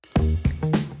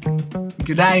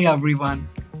Good day, everyone.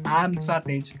 I'm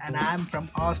Satij and I'm from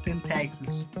Austin,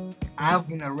 Texas. I've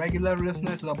been a regular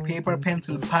listener to the Paper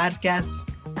Pencil podcasts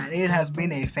and it has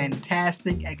been a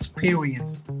fantastic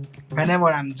experience. Whenever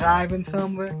I'm driving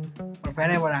somewhere or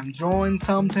whenever I'm drawing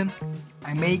something,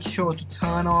 I make sure to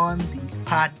turn on these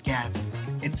podcasts.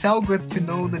 It's so good to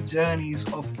know the journeys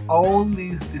of all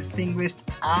these distinguished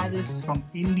artists from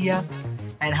India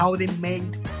and how they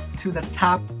made to the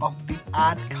top of the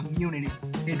art community.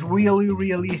 It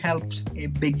really helps a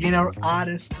beginner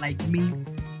artist like me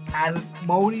as it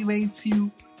motivates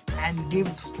you and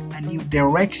gives a new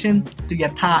direction to your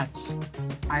thoughts.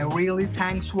 I really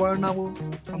thank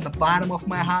Swarnavu from the bottom of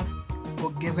my heart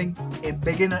for giving a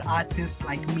beginner artist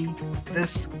like me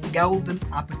this golden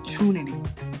opportunity.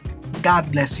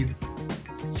 God bless you.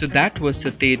 So that was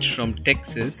Satej from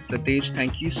Texas. Satej,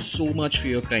 thank you so much for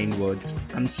your kind words.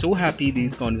 I'm so happy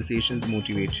these conversations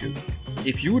motivate you.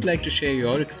 If you would like to share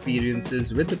your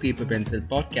experiences with the Paper Pencil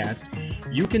podcast,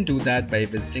 you can do that by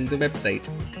visiting the website.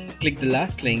 Click the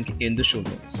last link in the show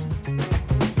notes.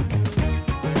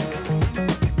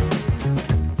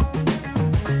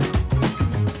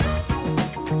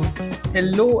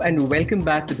 Hello and welcome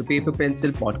back to the Paper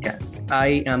Pencil podcast.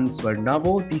 I am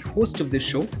Swarnavo, the host of this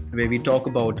show, where we talk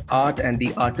about art and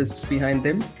the artists behind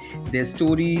them, their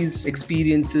stories,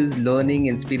 experiences, learning,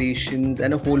 inspirations,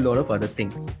 and a whole lot of other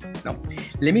things. Now,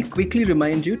 let me quickly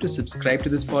remind you to subscribe to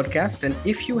this podcast, and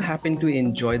if you happen to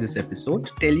enjoy this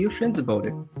episode, tell your friends about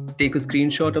it. Take a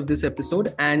screenshot of this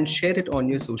episode and share it on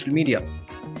your social media.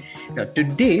 Now,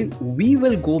 today, we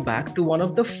will go back to one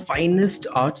of the finest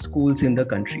art schools in the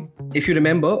country. If you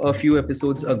remember a few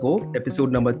episodes ago, episode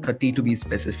number 30 to be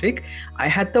specific, I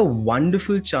had the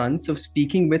wonderful chance of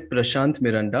speaking with Prashant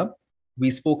Miranda.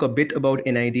 We spoke a bit about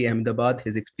NID Ahmedabad,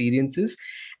 his experiences.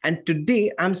 And today,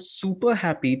 I'm super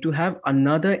happy to have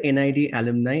another NID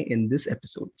alumni in this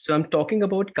episode. So I'm talking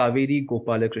about Kaveri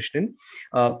Gopalakrishnan.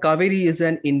 Kaveri is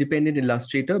an independent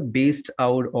illustrator based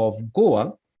out of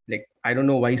Goa. I don't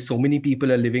know why so many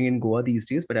people are living in Goa these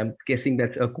days, but I'm guessing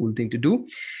that's a cool thing to do.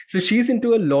 So she's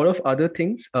into a lot of other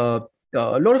things, a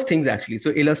lot of things actually.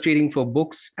 So illustrating for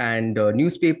books and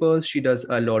newspapers. She does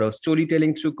a lot of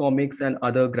storytelling through comics and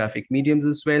other graphic mediums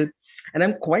as well. And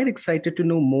I'm quite excited to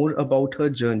know more about her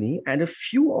journey and a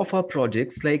few of her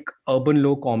projects like Urban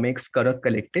Low Comics, Karak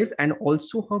Collective, and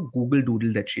also her Google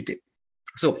Doodle that she did.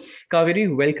 So,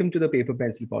 Kaveri, welcome to the Paper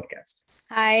Pencil podcast.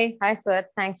 Hi, Swat.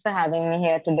 Thanks for having me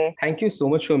here today. Thank you so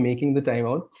much for making the time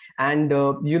out. And,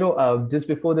 just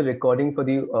before the recording for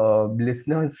the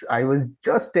listeners, I was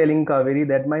just telling Kaveri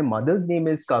that my mother's name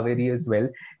is Kaveri as well.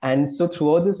 And so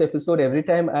throughout this episode, every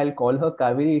time I'll call her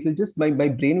Kaveri, it'll just, my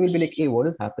brain will be like, hey, what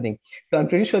is happening? So I'm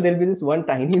pretty sure there'll be this one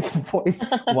tiny voice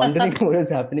wondering what is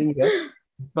happening here.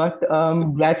 But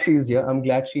I'm glad she's here.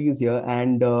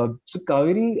 And so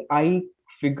Kaveri, I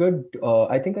figured,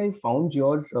 I think I found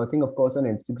your thing, of course, on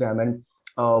Instagram. And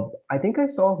I think I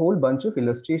saw a whole bunch of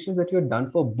illustrations that you had done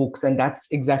for books. And that's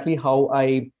exactly how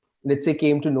I, let's say,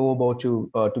 came to know about you,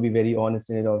 to be very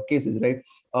honest in a lot of cases, right?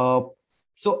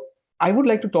 So I would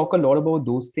like to talk a lot about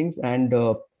those things. And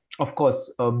of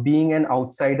course, being an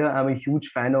outsider, I'm a huge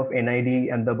fan of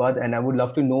NID Ahmedabad, and I would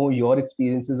love to know your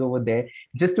experiences over there,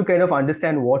 just to kind of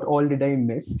understand what all did I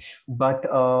miss. But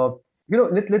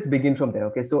let's begin from there.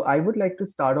 Okay, so I would like to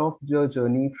start off your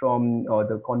journey from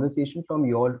the conversation from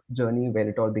your journey where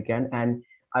it all began. And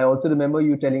I also remember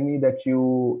you telling me that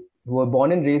you were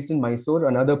born and raised in Mysore,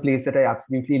 another place that I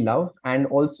absolutely love, and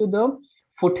also the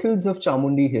foothills of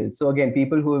Chamundi Hills. So again,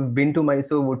 people who have been to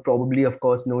Mysore would probably, of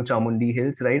course, know Chamundi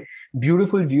Hills, right?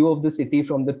 Beautiful view of the city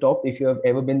from the top if you have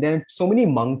ever been there. So many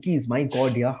monkeys, my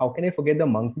God, yeah, how can I forget the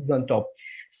monkeys on top?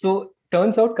 So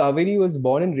turns out Kaveri was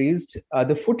born and raised at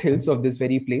the foothills of this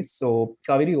very place. So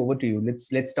Kaveri, over to you.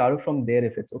 Let's start off from there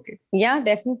if it's okay. Yeah,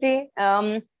 definitely.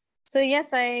 So yes,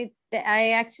 I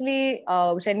actually,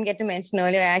 which I didn't get to mention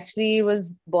earlier, I actually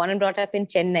was born and brought up in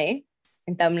Chennai,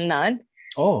 in Tamil Nadu.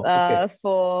 Oh, okay.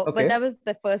 But that was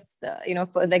the first,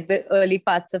 for like the early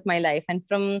parts of my life, and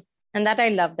that I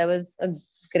loved. That was a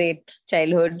great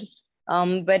childhood.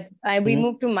 But we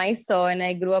moved to Mysore, and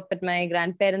I grew up at my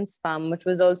grandparents' farm, which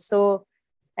was also,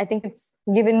 I think it's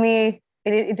given me,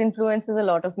 it influences a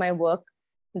lot of my work.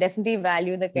 Definitely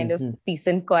value the kind of peace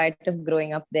and quiet of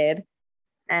growing up there.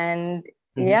 And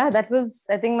yeah, that was,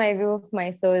 I think my view of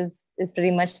Mysore is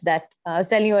pretty much that. I was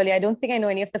telling you earlier, I don't think I know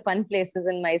any of the fun places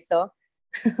in Mysore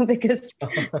because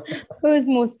it was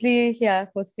mostly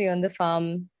on the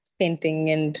farm, painting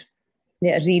and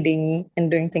reading and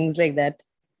doing things like that.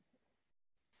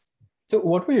 So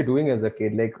what were you doing as a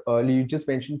kid? Like you just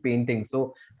mentioned painting.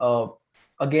 So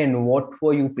again, what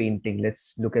were you painting?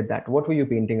 Let's look at that. What were you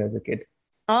painting as a kid?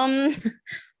 Um,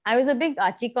 I was a big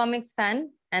Archie Comics fan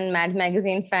and Mad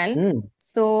Magazine fan. Hmm.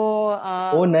 So,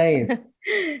 Oh, nice.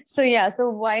 so yeah. So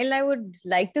while I would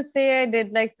like to say I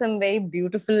did like some very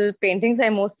beautiful paintings, I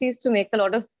mostly used to make a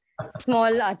lot of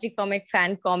small Archie comic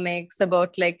fan comics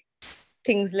about like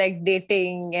things like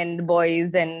dating and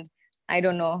boys and I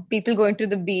don't know, people going to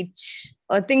the beach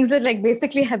or things that like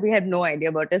basically we had no idea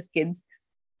about as kids.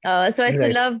 So I still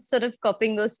Right. love sort of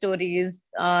copying those stories.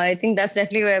 I think that's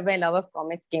definitely where my love of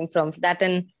comics came from. That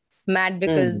and Mad Hmm.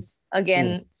 because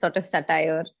again, sort of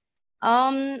satire.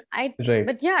 Right.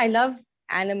 But yeah, I love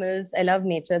animals. I love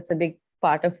nature. It's a big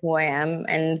part of who I am.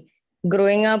 And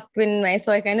growing up in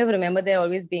Mysore, I kind of remember there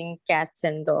always being cats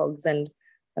and dogs and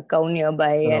a cow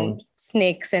nearby and Around.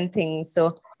 snakes and things.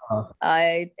 So Uh,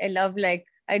 I love like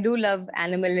I do love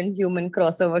animal and human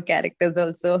crossover characters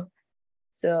also.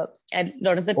 So a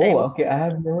lot of the oh, time, okay. I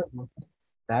have never noticed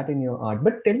that in your art.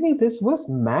 But tell me, this was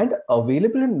Mad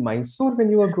available in Mysore when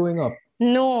you were growing up?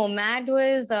 no, Matt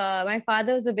was my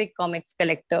father was a big comics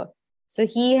collector. So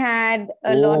he had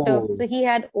a lot of Oh. so he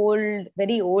had old,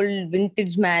 very old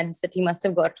vintage Mads that he must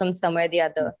have got from somewhere or the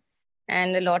other,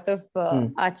 and a lot of Hmm.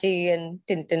 Archie and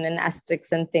Tintin and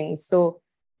Asterix and things. So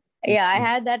yeah, I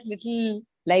had that little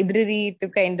library to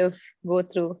kind of go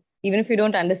through. Even if you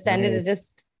don't understand it, Nice.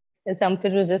 some of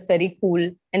it was just very cool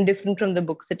and different from the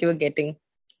books that you were getting.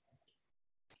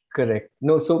 Correct.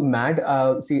 No, so Mad,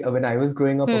 see, when I was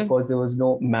growing up, of Hmm. course, there was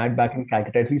no Mad back in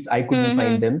Calcutta. At least I couldn't Hmm.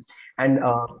 find Hmm. them. And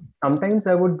sometimes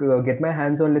I would get my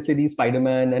hands on, let's say, these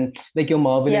Spider-Man and like your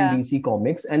Marvel and Yeah. DC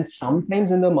comics. And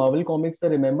sometimes in the Marvel comics, I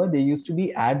remember there used to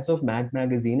be ads of Mad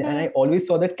magazine. And Hmm. I always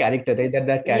saw that character, right? That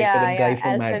character, Yeah. that guy Yeah.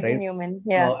 from Mad, Alfred right? Newman.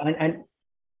 Yeah. And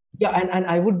yeah, and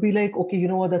I would be like, okay, you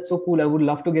know what, that's so cool. I would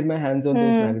love to get my hands on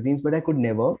those Hmm. magazines, but I could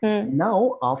never. Hmm.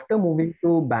 Now, after moving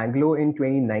to Bangalore in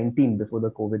 2019, before the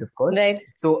COVID, of course. Right.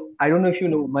 So I don't know if you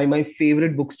know my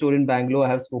favorite bookstore in Bangalore. I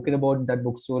have spoken about that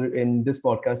bookstore in this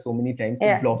podcast so many times. Is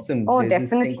Yeah. Blossoms. Oh, There's this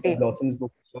thing called definitely. Blossoms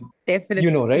Bookstore. You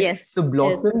Definitely. know, right? So Yes. Yes.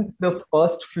 Blossoms, the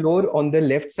first floor on the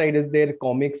left side is their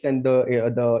comics and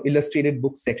the illustrated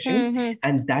book section, Hmm. Hmm.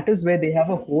 and that is where they have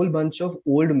a whole bunch of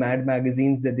old Mad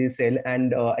magazines that they sell,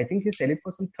 and I think they sell it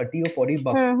for some 30 or 40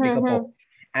 bucks, Hmm. like a Hmm. pop.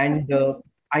 Hmm. And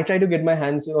I try to get my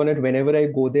hands on it whenever I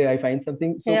go there. I find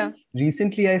something. So Yeah.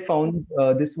 recently I found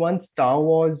this one Star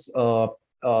Wars,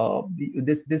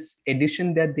 this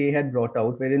edition that they had brought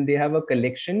out, wherein they have a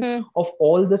collection Hmm. of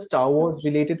all the Star Wars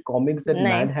related comics that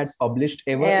Mad had Nice. published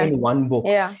ever Yeah. in one book.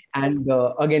 Yeah. And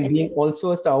again, being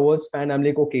also a Star Wars fan, I'm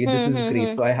like, okay, this Hmm. is Hmm. great.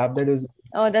 Hmm. So I have that as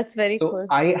Oh, that's very so cool.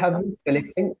 I have been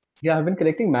collecting, yeah, I've been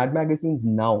collecting Mad magazines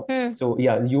now. Hmm. So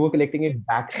yeah, you were collecting it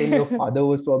back then. Your father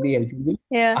was probably helping you.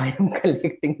 Yeah. I am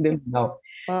collecting them now.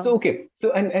 So Wow. okay,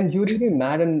 so and you really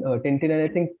Mad and Tintin, and I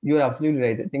think you're absolutely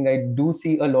right. I think I do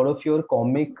see a lot of your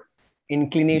comic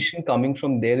inclination coming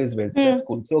from there as well. So Hmm. that's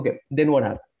cool. So okay, then what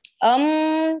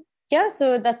happened? Yeah,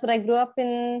 so that's what I grew up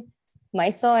in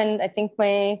Mysore, and I think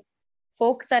my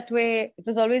folks that way, it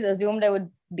was always assumed I would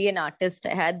be an artist.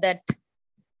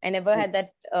 I never had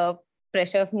that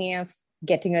pressure of me of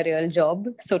getting a real job,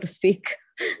 so to speak.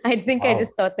 I think I Wow,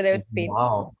 just thought that I would paint.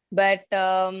 wow, But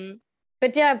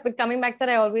yeah, but coming back that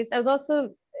I was also,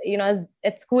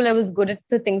 at school I was good at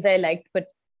the things I liked, but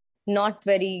not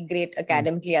very great Hmm.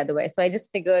 academically otherwise. So I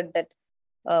just figured that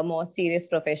a more serious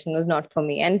profession was not for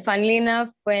me. And funnily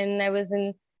enough, when I was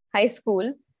in high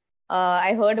school,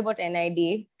 I heard about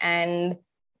NID, and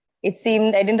it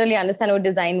seemed I didn't really understand what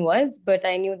design was, but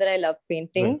I knew that I loved Right.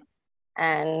 painting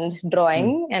and Hmm.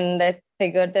 drawing. And I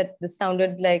figured that this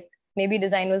sounded like maybe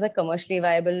design was a commercially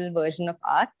viable version of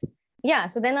art. Yeah,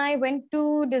 so then I went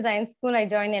to design school. I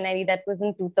joined NID. That was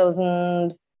in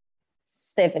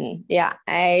 2007. Yeah,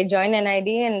 I joined NID,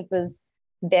 and it was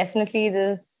definitely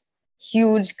this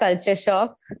huge culture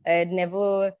shock. I'd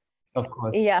never, Of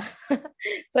course. yeah.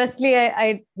 Firstly,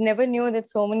 I never knew that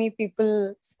so many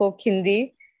people spoke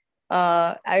Hindi.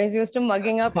 I was used to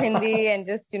mugging up Hindi and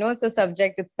just, it's a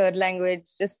subject, it's third language,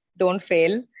 just don't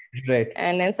fail. Right,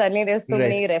 And then suddenly there's so right.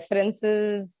 many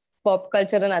references, pop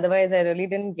culture, and otherwise I really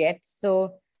didn't get.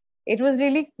 So it was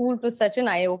really cool. It was such an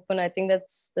eye opener. I think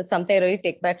that's something I really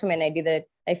take back from NID, that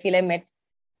I feel I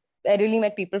really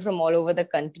met people from all over the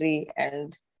country,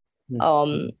 and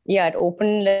Hmm. yeah, it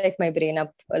opened like my brain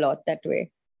up a lot that way.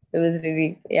 It was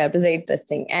it was very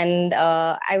interesting. And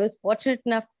I was fortunate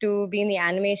enough to be in the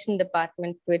animation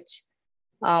department, which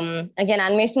again,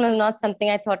 animation was not something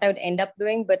I thought I would end up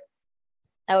doing, but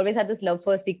I always had this love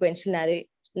for sequential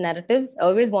narratives. I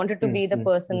always wanted to Hmm. be the Hmm. Hmm.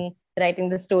 person writing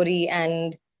the story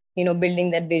and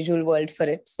building that visual world for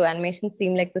it. So animation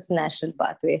seemed like this natural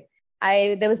pathway.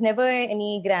 There was never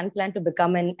any grand plan to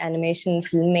become an animation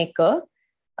filmmaker.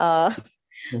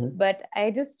 But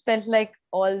I just felt like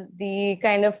all the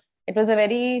kind of, it was a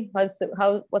very, what's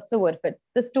the word for it?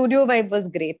 The studio vibe was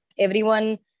great.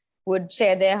 Everyone would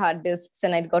share their hard disks,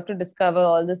 and I got to discover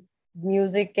all this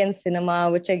music and cinema,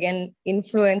 which again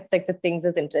influenced like the things I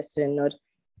was interested in, or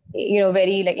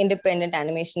very like independent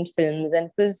animation films. And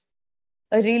it was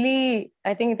a really,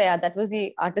 I think that was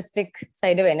the artistic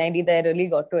side of NID that I really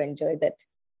got to enjoy, that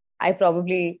I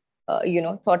probably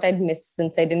thought I'd miss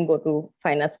since I didn't go to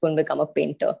fine art school and become a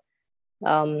painter.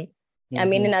 I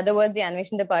mean, in other words, the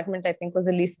animation department, I think, was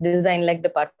the least design-like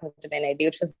department at NID,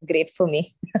 which was great for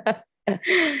me.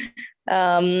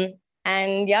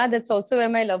 And yeah, that's also where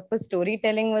my love for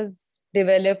storytelling was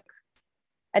developed.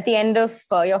 At the end of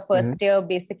your first year,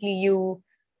 basically you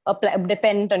apply,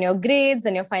 depend on your grades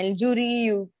and your final jury,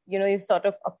 you sort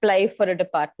of apply for a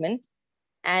department.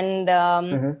 And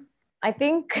I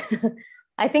think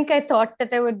I thought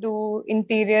that I would do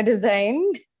interior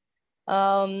design.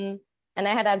 And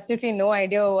I had absolutely no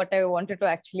idea what I wanted to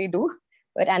actually do.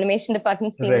 But animation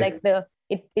department seemed like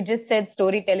it just said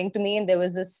storytelling to me. And there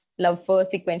was this love for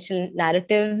sequential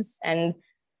narratives. And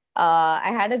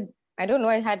I had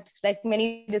like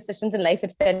many decisions in life.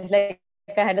 It felt like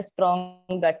I had a strong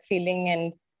gut feeling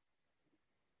and,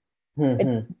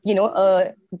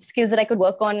 skills that I could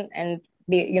work on and,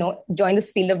 join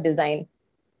this field of design.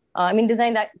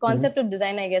 Design, that concept of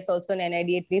design, I guess, also in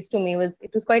NID, at least to me, was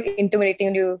quite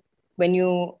intimidating when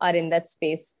you are in that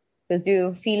space, because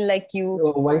you feel like you.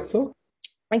 Why so?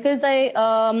 Because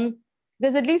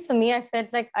because at least for me, I felt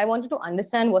like I wanted to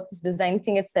understand what this design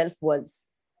thing itself was.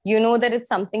 That it's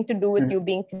something to do with you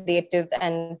being creative,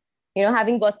 and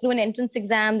having got through an entrance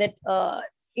exam that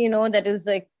that is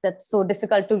like, that's so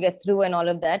difficult to get through and all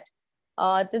of that.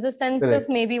 There's a sense of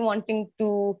maybe wanting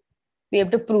to be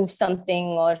able to prove something,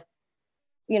 or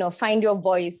find your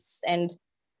voice. And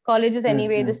college is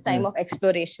anyway this time of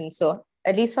exploration. So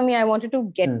at least for me, I wanted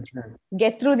to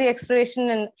get through the exploration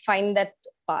and find that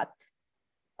path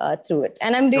through it.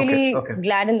 And I'm really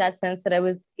glad in that sense that I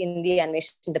was in the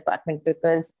animation department,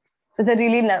 because it was a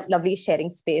really lovely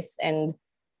sharing space. And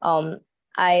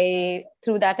I,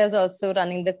 through that, I was also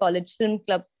running the college film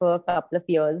club for a couple of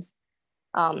years.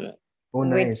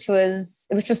 Nice.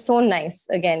 which was so nice,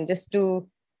 again, just to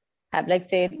have, like,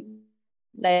 say,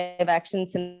 live action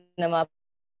cinema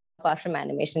apart from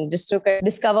animation, just to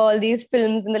discover all these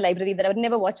films in the library that I would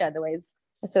never watch otherwise.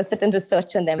 So sit and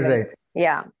research on them. Right.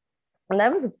 And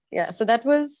that was so that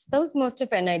was most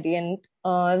of NID, and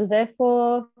I was there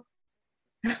for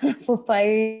 5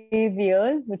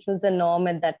 years, which was the norm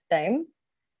at that time.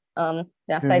 5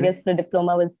 years for a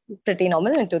diploma was pretty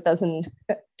normal in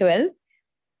 2012.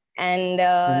 And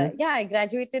I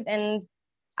graduated, and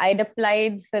I'd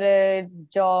applied for a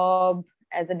job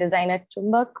as a designer at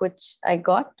Chumbak, which I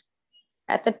got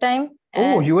at the time.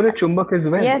 And you were at Chumbak as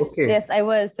well? Yes, I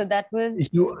was. So that was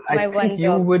my one job.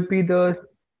 You would be the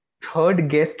third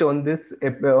guest on this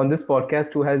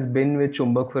podcast who has been with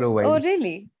Chumbak for a while. Oh,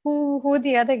 really? Who are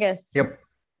the other guests? Yep.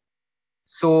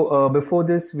 So before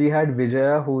this, we had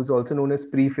Vijaya, who's also known as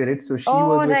Pre-Ferret. So she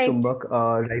was with Chumbak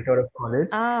right out of college.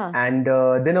 And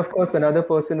then, of course, another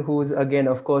person who's, again,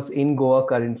 of course, in Goa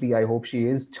currently. I hope she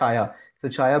is Chaya. So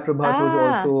Chaya Prabhat was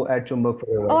also at Chumbak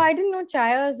for a while. Oh, I didn't know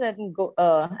Chaya was at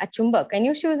Chumbak. I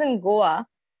knew she was in Goa,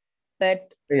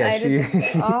 but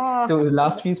so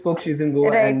last we spoke, she's in Goa.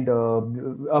 Right. And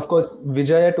of course,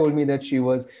 Vijaya told me that she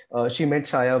met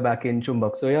Chaya back in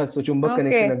Chumbak. So yeah, so Chumbak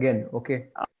connection again. Okay.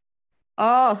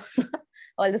 Oh,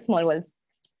 all the small worlds.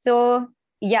 So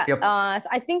yeah, so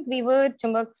I think we were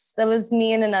Chumbak's. There was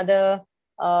me and another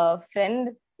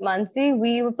friend, Mansi.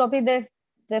 We were probably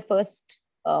their first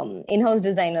in-house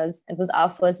designers. It was our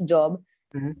first job.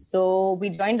 So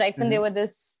we joined right when they were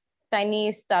this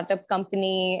tiny startup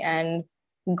company, and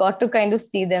got to kind of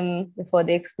see them before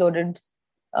they exploded,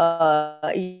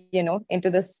 into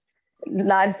this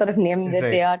large sort of name that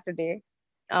they are today.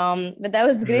 But that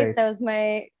was great. Right. That was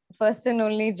my first and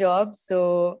only job.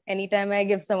 So anytime I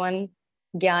give someone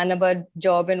gyan about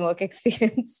job and work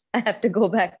experience, I have to go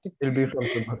back to. It'll be from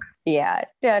Chumbak. Yeah,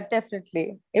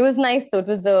 definitely. It was nice though. It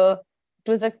was a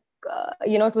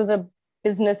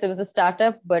business. It was a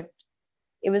startup, but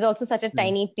it was also such a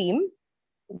tiny team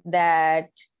that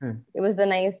it was a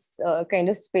nice kind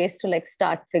of space to like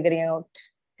start figuring out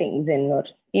things in, or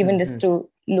even just to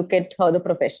look at how the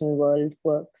professional world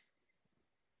works.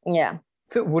 Yeah.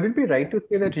 So would it be right to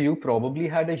say that you probably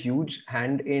had a huge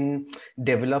hand in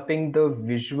developing the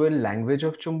visual language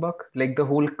of Chumbak, like the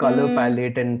whole color Mm,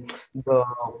 palette and the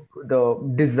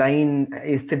the design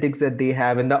aesthetics that they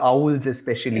have, and the owls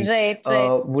especially? right,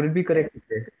 right. Would it be correct to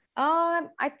say?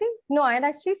 I think no, I'd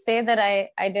actually say that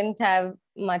I didn't have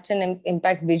much an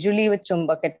impact visually with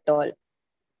Chumbak at all.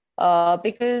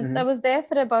 Because I Hmm. was there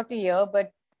for about a year,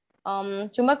 but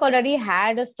Chumbak already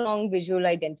had a strong visual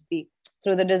identity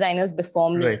through the designers before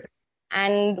me. Right.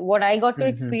 And what I got to Hmm.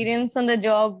 experience on the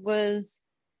job was,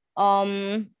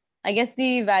 um, I guess,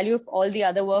 the value of all the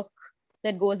other work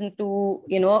that goes into,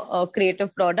 a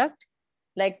creative product,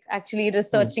 like actually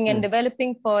researching and Hmm.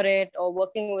 developing for it, or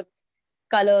working with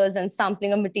colors and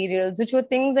sampling of materials, which were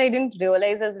things I didn't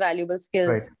realize as valuable Right.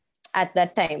 skills at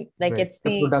that time. Like Right. it's The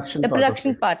the production the part of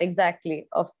production it. part exactly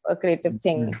of a creative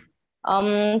thing.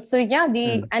 Hmm. So yeah, the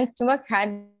Hmm. and Chumak had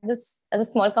this as a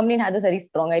small company, it had this very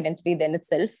strong identity then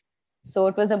itself. So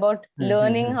it was about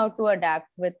learning Hmm. how to adapt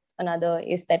with another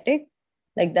aesthetic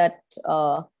like that.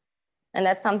 And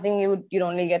that's something you'd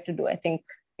only get to do, I think,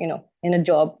 in a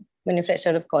job when you're fresh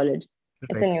out of college.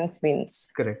 It's a Right. new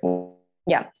experience. Correct.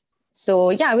 Yeah.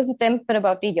 So yeah, I was with them for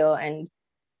about a year, and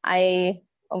I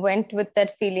went with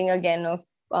that feeling again of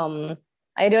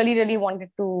I really, really wanted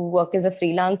to work as a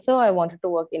freelancer. I wanted to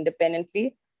work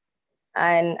independently.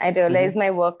 And I realized Hmm.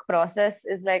 my work process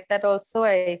is like that also.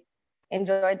 I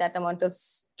enjoy that amount of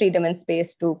freedom and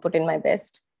space to put in my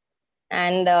best.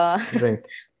 And Right.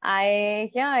 I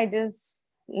just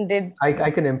did.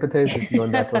 I can empathize with you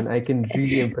on that one. I can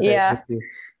really empathize with Yeah. you.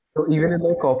 So even in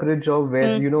my corporate job where,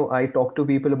 Mm, I talk to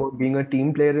people about being a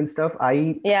team player and stuff,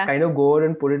 I yeah. kind of go out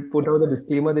and put out the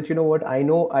disclaimer that, you know what, I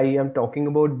know I am talking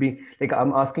about being like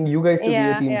I'm asking you guys to be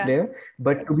a Yeah. team Yeah. player,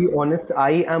 but to be honest,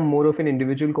 I am more of an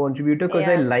individual contributor because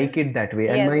I Yeah. like it that way.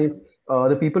 And my Yes.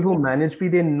 the people who manage me,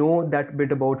 they know that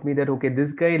bit about me that okay,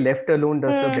 this guy left alone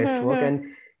does the Hmm, best hmm, work. hmm.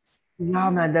 And yeah,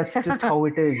 man, that's just how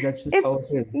it is. That's just how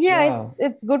It's it is. yeah, Yeah.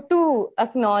 it's good to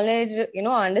acknowledge,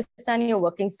 understand your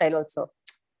working style also.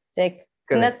 Like,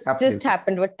 and Correct. that's just Absolutely.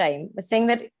 happened with time. Saying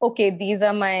that okay,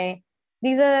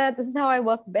 this is how I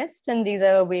work best, and these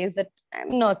are ways that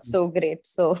I'm not so great.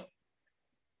 So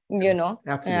Correct. yeah,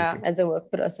 Absolutely. as a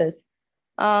work process.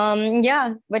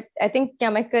 Yeah, but I think yeah,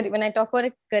 my career, when I talk about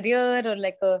a career or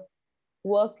like a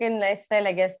work and lifestyle,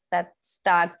 I guess that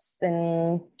starts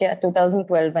in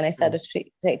 2012 when I Mm. started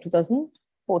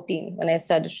 2014 when I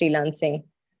started freelancing,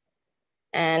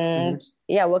 Mhm. and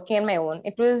yeah, working on my own.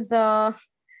 It was I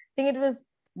think it was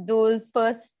those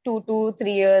first 2 to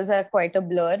 3 years are quite a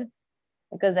blur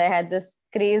because I had this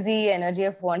crazy energy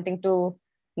of wanting to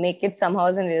make it somehow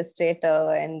as an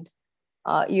illustrator and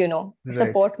Right.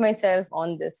 support myself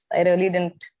on this. I really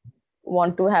didn't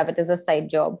want to have it as a side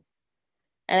job,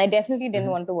 and I definitely didn't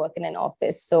Mhm. want to work in an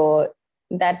office. So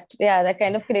that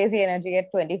kind of crazy energy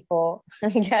at 24,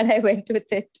 I'm glad I went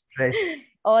with it. Right.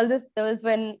 All this, that was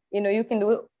when you can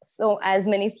do so as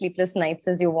many sleepless nights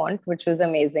as you want, which was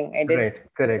amazing. I did. Right.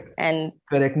 Correct. And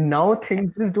Correct. Now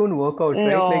things just don't work out, right?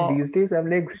 Like no, these days, I'm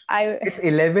like, I it's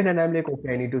 11 and I'm like,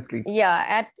 okay, I need to sleep. yeah,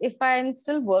 at if I'm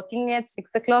still working at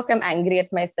 6 o'clock, I'm angry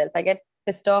at myself. I get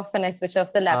pissed off and I switch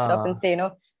off the laptop and Ah, say,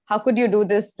 how could you do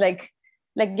this? Like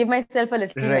give myself a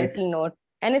little right. mental note.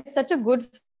 And it's such a good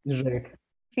Right.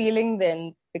 feeling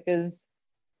then because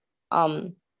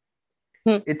um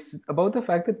hmm, It's about the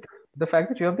fact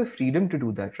that you have the freedom to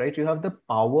do that, right? You have the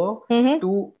power mhm.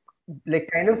 to like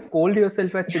kind of scold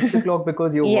yourself at 6 o'clock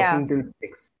because you're Yeah, working till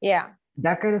 6. yeah,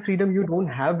 That kind of freedom you don't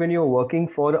have when you're working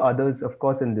for others, of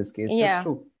course, in this case. That's yeah,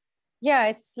 true. yeah.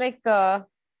 It's like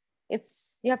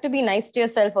it's you have to be nice to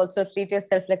yourself also, treat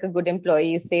yourself like a good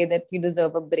employee, say that you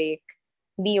deserve a break,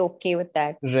 be okay with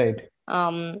that. Right.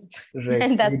 um Right.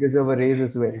 and You that's deserve a raise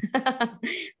as well.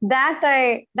 that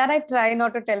I try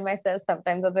not to tell myself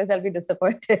sometimes, otherwise I'll be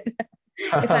disappointed.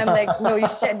 If I'm like, no, you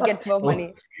should get more Oh,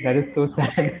 money. that is so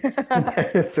sad.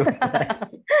 That is so sad.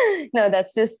 No,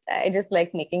 that's just I just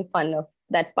like making fun of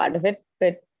that part of it.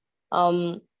 But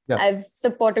um Yeah. I've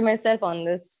supported myself on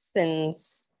this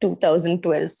since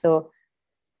 2012. So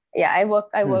yeah, I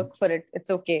Hmm. work for it. It's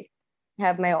okay. I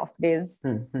have my off days.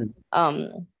 Hmm. Hmm.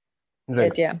 Um Right.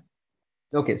 but yeah.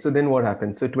 Okay. So then what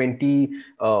happens? So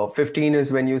 2015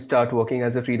 is when you start working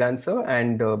as a freelancer.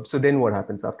 And so then what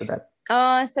happens after that?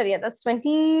 Sorry, yeah, that's around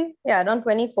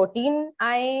 2014.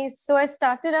 I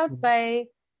started out Mhm. by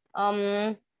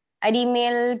I'd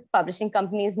email publishing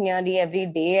companies nearly every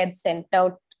day. I'd sent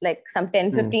out like some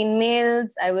 10, Hmm. 15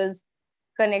 mails. I was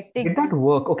connecting. Did that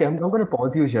work? Okay, I'm going to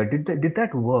pause you here. Did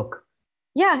that work?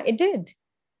 Yeah, it did.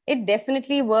 It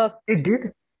definitely worked. It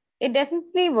did. It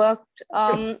definitely worked.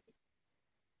 Yes.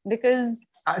 because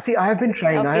See, I have been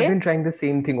trying. I have okay. been trying the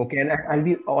same thing. Okay, and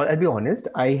I'll be honest.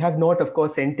 I have not, of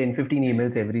course, sent 10, 15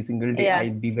 emails every single day. Yeah. I'll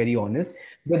be very honest.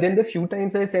 But then the few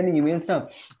times I send emails now,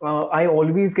 I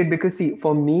always get, because see,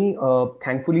 for me,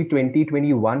 thankfully,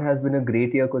 2021 has been a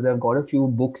great year because I've got a few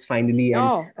books finally, and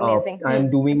Oh, amazing.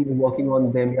 working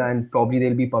on them. Yeah, and probably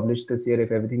they'll be published this year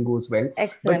if everything goes well.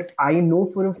 Excellent. But I know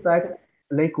for a fact,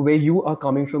 like where you are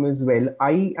coming from as well,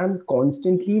 I am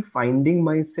constantly finding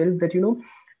myself that,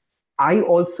 I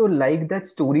also like that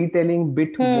storytelling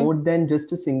bit more than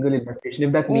just a single illustration,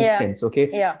 if that makes Yeah. sense. Okay.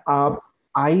 Yeah.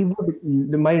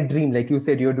 My dream, like you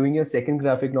said, you're doing your second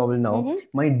graphic novel now. Mm-hmm.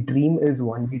 My dream is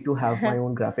one day to have my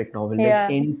own graphic novel, like Yeah.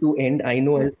 end to end. I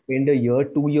know I'll spend a year,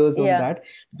 2 years on Yeah. that,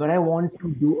 but I want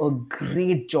to do a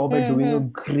great job at doing a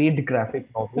Mm-hmm. great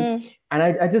graphic novel. Mm-hmm. And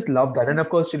I just love that. And of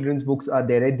course, children's books are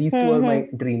there. These two are Mm-hmm. my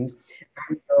dreams.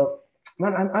 And,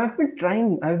 man, I've been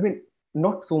trying. I've been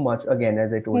not so much again,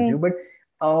 as I told you, but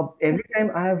every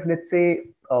time I have, let's say,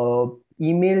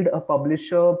 emailed a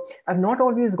publisher, I've not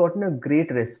always gotten a great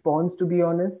response, to be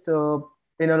honest.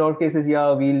 In a lot of cases,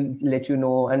 yeah, we'll let you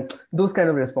know, and those kind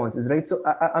of responses, right? So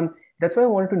that's why I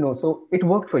wanted to know. So it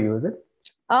worked for you, is it?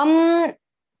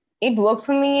 It worked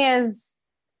for me as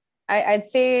I'd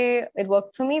say it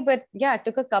worked for me, but yeah, it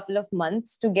took a couple of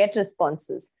months to get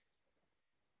responses.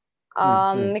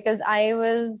 Because I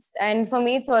was, and for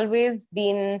me, it's always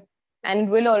been and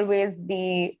will always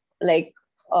be like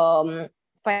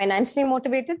financially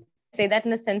motivated. Say that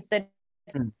in the sense that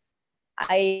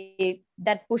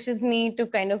that pushes me to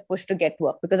kind of push to get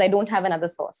work because I don't have another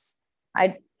source.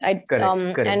 Correct.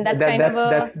 And that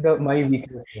That's the my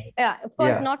weakness. Yeah, of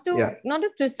course, Yeah, not yeah. to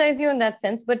criticize you in that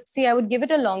sense, but see, I would give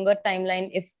it a longer timeline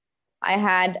if I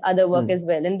had other work as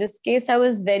well. In this case, I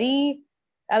was very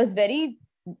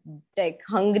like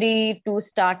hungry to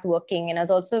start working, and I was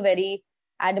also very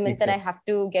adamant that I have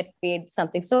to get paid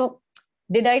something. So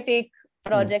did I take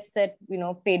projects that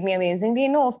paid me amazingly?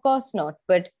 No, of course not,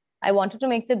 but I wanted to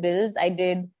make the bills. I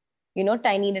did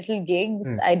tiny little gigs.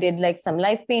 I did like some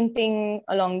live painting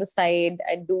along the side.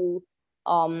 I do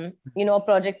a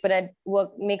project where I'd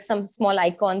make some small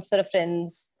icons for a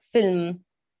friend's film,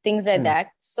 things like that.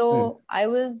 So I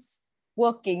was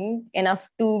working enough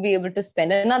to be able to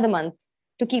spend another month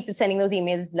to keep sending those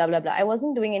emails, blah, blah, blah. I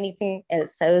wasn't doing anything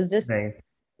else. I was just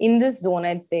in this zone,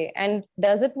 I'd say. And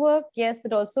does it work? Yes,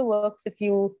 it also works if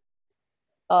you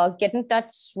get in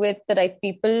touch with the right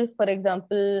people. For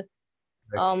example,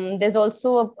 there's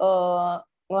also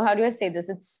how do I say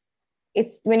this?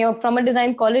 It's when you're from a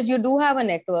design college, you do have a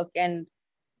network, and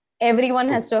everyone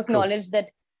has to acknowledge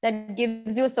that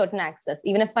gives you a certain access.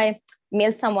 Even if I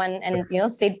mail someone and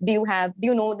say, do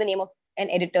you know the name of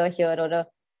an editor here or a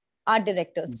art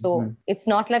director? So it's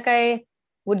not like I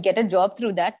would get a job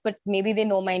through that, but maybe they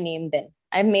know my name. Then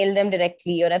I've mailed them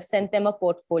directly, or I've sent them a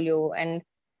portfolio. And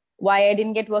why I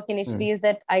didn't get work initially is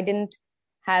that I didn't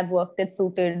have work that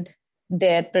suited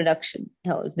their production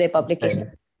house, their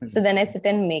publication. So then I sit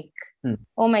and make.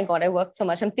 Oh my God, I worked so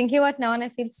much. I'm thinking about it now and I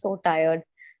feel so tired.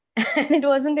 And it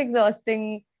wasn't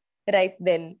exhausting right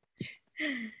then.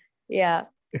 Yeah.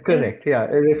 Correct. Yeah.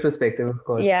 Retrospective, of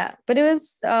course. Yeah. But it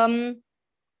was,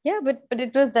 but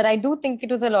it was that I do think it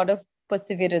was a lot of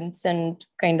perseverance and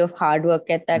kind of hard work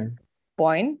at that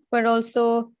point. But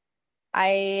also,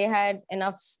 I had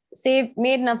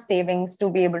made enough savings to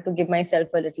be able to give myself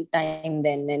a little time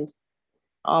then. And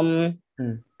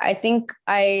I think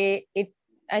how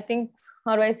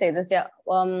do I say this? Yeah.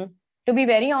 To be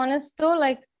very honest though,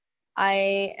 like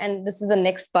and this is the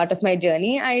next part of my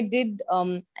journey, I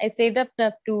saved up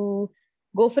to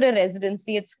go for a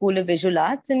residency at School of Visual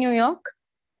Arts in New York.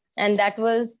 And that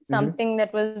was something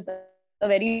that was a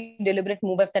very deliberate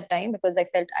move at that time, because I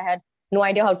felt I had no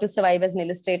idea how to survive as an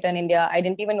illustrator in India. I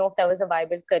didn't even know if that was a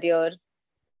viable career.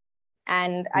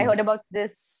 And I heard about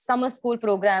this summer school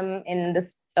program in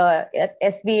this at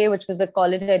SVA, which was a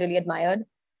college I really admired.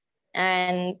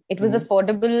 And it was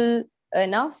affordable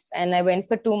enough. And I went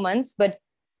for 2 months, but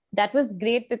that was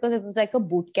great because it was like a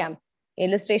boot camp.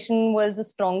 Illustration was a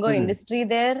stronger industry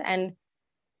there. And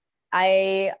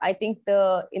I think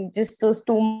in just those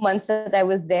 2 months that I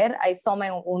was there, I saw my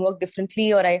own work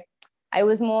differently, or I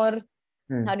was more,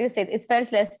 how do you say it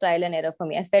felt less trial and error for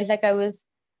me. I felt like I was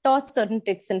taught certain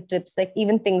tricks and tips, like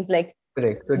even things like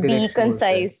be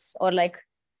concise, or like,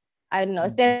 I don't know,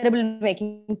 it's terrible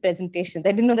making presentations.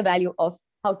 I didn't know the value of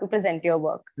how to present your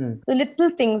work. So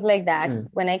little things like that.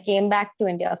 When I came back to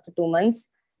India after 2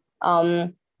 months,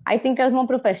 I think I was more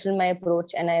professional in my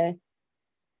approach, and I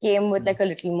came with like a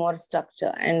little more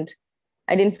structure, and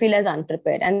I didn't feel as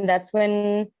unprepared. And that's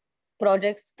when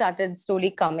projects started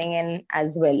slowly coming in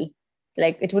as well.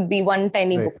 Like it would be one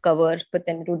tiny Right. book cover, but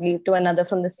then it would lead to another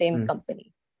from the same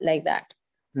company, like that.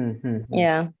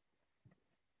 Yeah.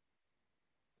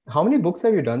 How many books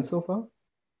have you done so far?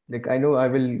 Like, I know I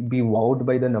will be wowed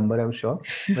by the number, I'm sure.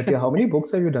 But yeah, how many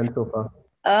books have you done so far?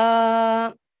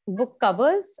 Book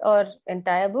covers or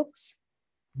entire books?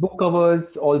 Book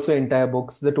covers, also entire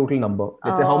books, the total number.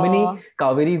 Let's say how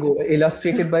many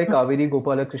illustrated by Kaveri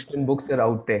Gopalakrishnan books are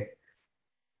out there?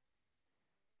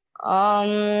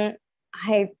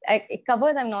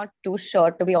 Covers, I'm not too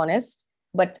sure, to be honest,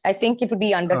 but I think it would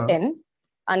be under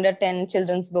 10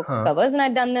 children's books covers, and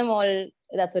I've done them all.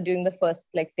 That's what during the first,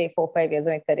 like, say 4-5 years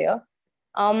of my career.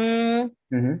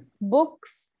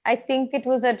 Books, I think it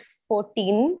was at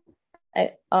 14.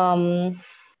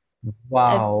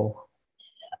 Wow.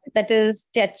 That is,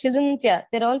 children's. Yeah,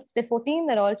 they're 14.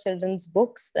 They're all children's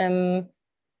books.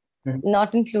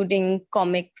 Not including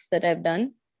comics that I've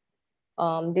done.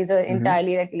 These are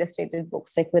entirely like illustrated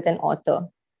books, like with an author.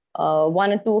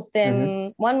 One or two of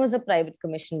them, one was a private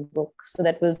commission book. So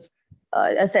that was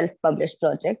a self-published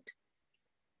project.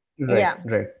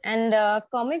 Right. And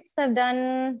comics I've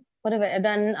done, whatever I've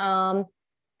done,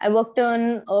 I worked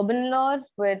on urban lore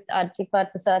with Arti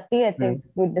Parthasati. I think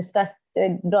we discussed,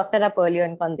 brought that up earlier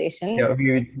in conversation.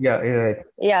 Right.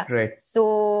 Yeah. Right.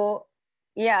 So,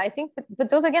 yeah, I think, but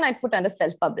those again, I'd put under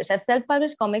self-published. I've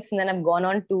self-published comics and then I've gone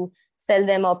on to sell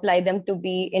them or apply them to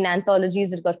be in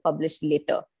anthologies that got published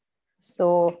later.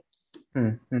 So,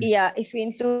 yeah, if we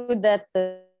include that,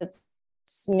 that's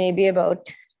maybe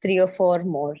about 3 or 4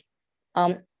 more.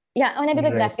 Yeah, when I did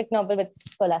a graphic novel with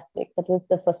Scholastic, that was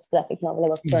the first graphic novel I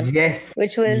worked on. Yes.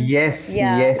 Which was, yes.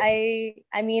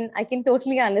 I mean, I can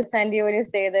totally understand you when you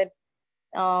say that,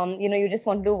 you just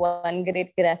want to do one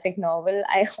great graphic novel.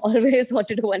 I always want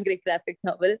to do one great graphic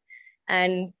novel.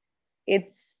 And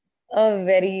it's a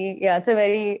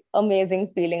very amazing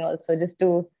feeling also, just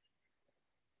to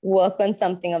work on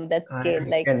something of that scale.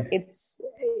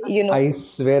 I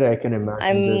swear I can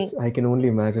imagine this. I can only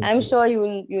imagine. I'm sure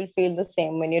you'll feel the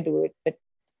same when you do it. But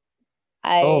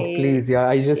please, yeah.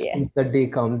 I just hope that day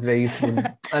comes very soon.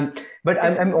 But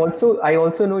I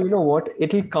also know, what,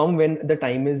 it'll come when the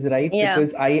time is right,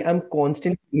 because I am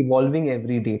constantly evolving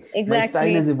every day. Exactly. My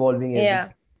style is evolving every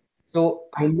day. So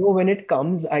I know when it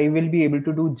comes, I will be able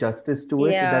to do justice to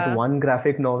it. That one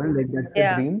graphic novel, like, that's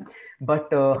a dream.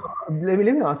 But let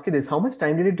me ask you this: how much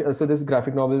time did it? So this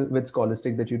graphic novel with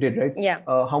Scholastic that you did, right? Yeah.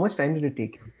 How much time did it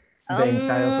take? The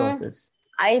entire process.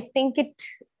 I think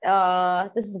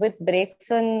this is with breaks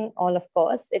and all, of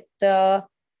course. I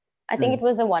think it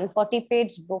was a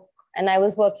 140-page book, and I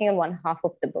was working on one half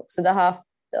of the book. So the half,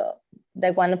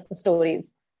 like one of the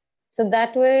stories. So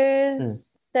that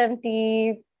was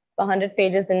 100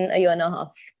 pages in a year and a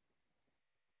half.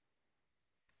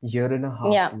 Year and a half.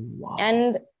 Yeah. Wow.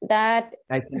 And that,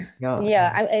 I think,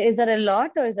 is that a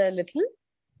lot or is that a little?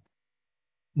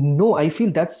 No, I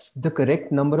feel that's the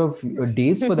correct number of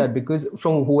days for that, because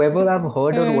from whoever I've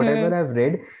heard or whatever I've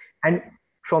read, and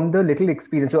from the little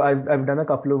experience. So I've done a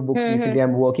couple of books recently.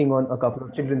 I'm working on a couple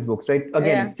of children's books, right?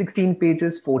 Again, 16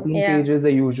 pages, 14 pages,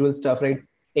 the usual stuff, right?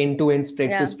 End to end,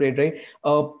 spread to spread, right?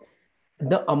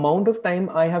 The amount of time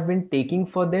I have been taking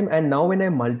for them, and now when I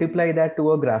multiply that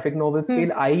to a graphic novel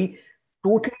scale, I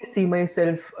totally see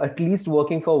myself at least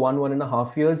working for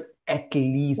 1.5 years at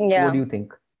least. What do you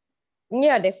think?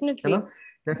 Yeah, definitely.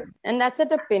 And that's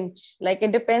at a pinch. Like,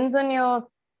 it depends on your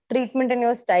treatment and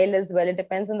your style as well. It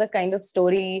depends on the kind of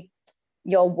story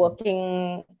you're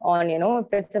working on. If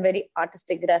it's a very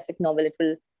artistic graphic novel, it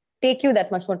will take you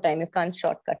that much more time. You can't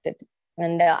shortcut it.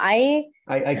 And I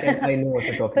know what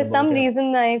you're talking about. For some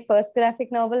reason, my first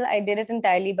graphic novel, I did it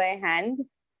entirely by hand,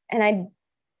 and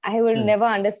I will never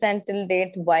understand till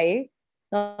date why.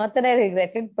 Not that I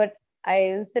regret it, but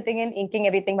I was sitting and inking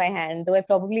everything by hand, though I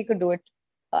probably could do it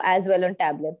as well on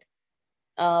tablet.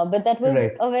 But that was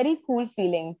a very cool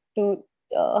feeling to,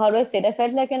 how do I say it? I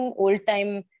felt like an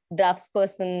old-time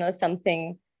draftsperson or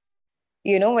something,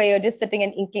 where you're just sitting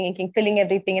and inking, filling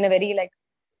everything in a very, like,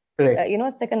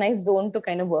 it's like a nice zone to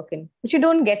kind of work in, which you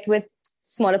don't get with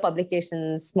smaller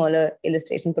publications, smaller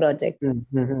illustration projects.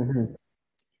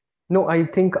 No, I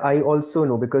think I also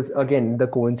know, because again, the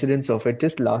coincidence of it,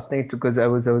 just last night, because I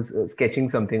was sketching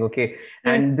something, okay,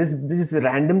 and this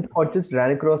random thought just ran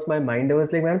across my mind. I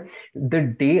was like, man,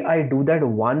 the day I do that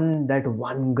one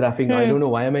graphic novel, I don't know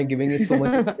why am I giving it so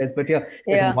much stress, but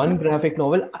that one graphic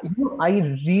novel, I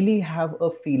really have a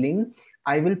feeling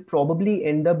I will probably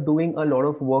end up doing a lot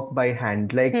of work by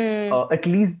hand. Like, at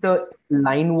least the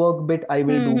line work bit I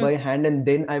will do by hand, and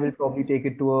then I will probably take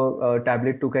it to a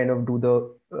tablet to kind of do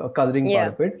the coloring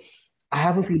part of it. I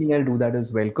have a feeling I'll do that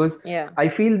as well, because I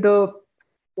feel the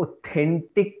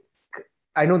authentic,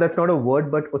 I know that's not a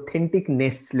word, but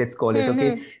authenticness, let's call it,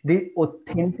 okay? The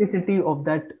authenticity of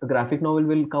that graphic novel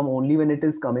will come only when it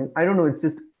is coming. I don't know, it's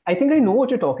just, I think I know what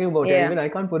you're talking about. Yeah. Yeah. Even I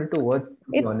can't put it to words, to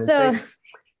be It's honest, right?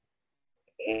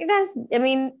 it has, I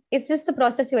mean, it's just the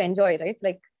process you enjoy, right?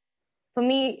 Like for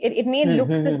me, it may look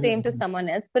the same to someone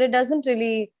else, but it doesn't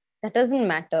really, that doesn't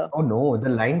matter. Oh no, the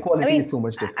line I quality mean, is so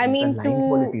much I different. The mean, line to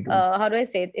quality, dude. how do I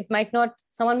say it? It might not,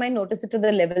 someone might notice it to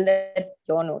the level that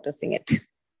you're noticing it,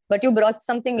 but you brought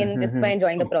something in just by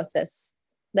enjoying the process.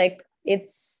 Like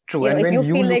it's, True. you know, And if when you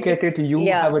you feel look like, at it, you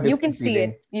yeah, have a you can different see feeling.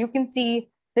 it. You can see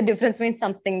the difference between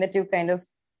something that you kind of,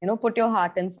 you know, put your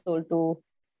heart and soul to,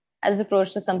 as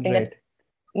opposed to something Right. that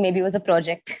maybe was a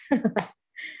project.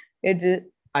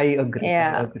 I agree.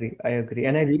 Yeah. I agree.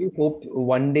 And I really hope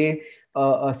one day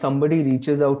somebody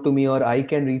reaches out to me, or I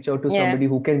can reach out to Yeah. somebody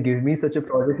who can give me such a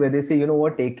project where they say, you know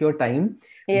what, take your time.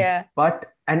 Yeah.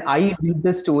 And I read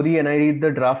the story and I read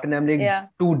the draft and I'm like, Yeah.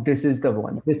 dude, this is the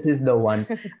one. This is the one.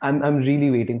 I'm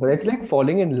really waiting for that. It's like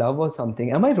falling in love or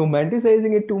something. Am I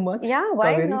romanticizing it too much, Yeah,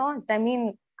 why Kaveri? not? I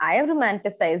mean, I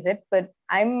romanticize it, but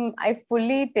I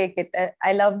fully take it.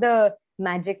 I love the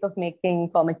magic of making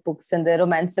comic books and the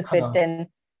romance of it, and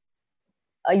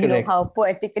you know Correct. how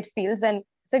poetic it feels, and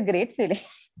it's a great feeling.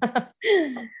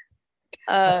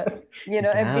 You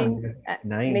know, I've Damn, been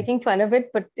nice. making fun of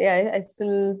it, but yeah,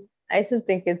 I still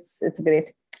think it's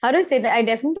great. How do I say that? I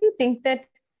definitely think that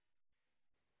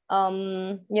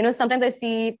you know, sometimes I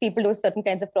see people do certain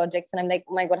kinds of projects and I'm like,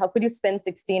 oh my God, how could you spend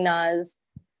 16 hours?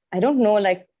 I don't know,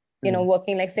 like, you know,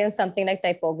 working like say on something like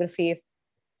typography.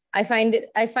 I find it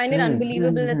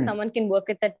unbelievable that someone can work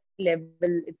at that level.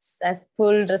 It's I have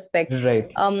full respect.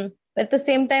 Right. But at the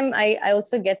same time, I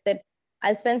also get that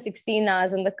I'll spend 16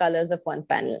 hours on the colors of one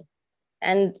panel.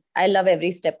 And I love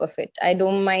every step of it. I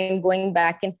don't mind going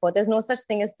back and forth. There's no such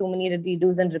thing as too many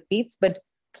redos and repeats, but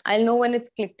I'll know when it's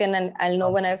clicked in and I'll know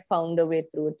when I've found a way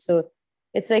through it. So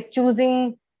it's like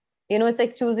choosing, you know, it's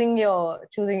like choosing your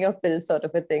pill sort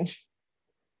of a thing.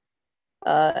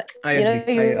 I You know,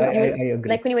 agree. I agree.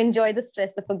 like when you enjoy the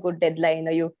stress of a good deadline,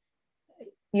 or you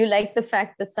like the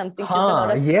fact that something took a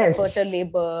lot of effort or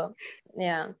labor.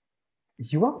 Yeah.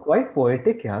 You are quite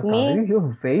poetic, yeah, Me? Kaveri.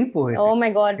 You're very poetic. Oh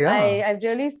my God. Yeah. I've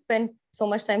really spent so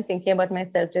much time thinking about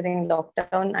myself during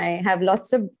lockdown. I have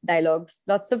lots of dialogues,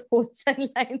 lots of quotes and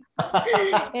lines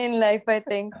in life, I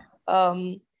think.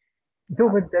 No,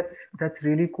 but that's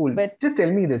really cool. But Just tell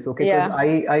me this, okay? Because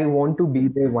yeah, I want to be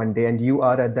there one day, and you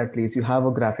are at that place. You have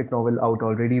a graphic novel out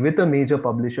already with a major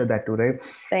publisher, that too, right?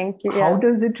 thank you. How Yeah.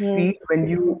 does it feel when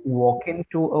you walk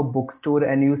into a bookstore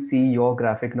and you see your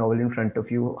graphic novel in front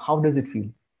of you? How does it feel?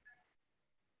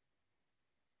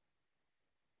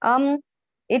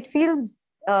 It feels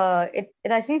it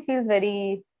actually feels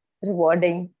very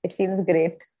rewarding. It feels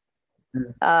great.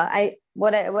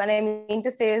 What I mean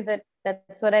to say is that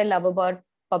that's what I love about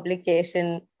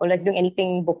publication or like doing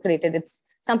anything book related. It's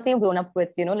something I've grown up with,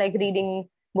 you know, like reading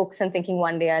books and thinking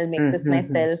one day I'll make this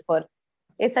myself. Or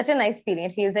it's such a nice feeling.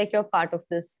 It feels like you're part of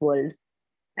this world.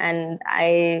 And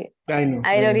I know.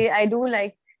 I do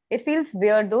like, it feels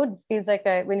weird though. It feels like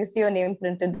when you see your name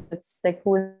printed, it's like,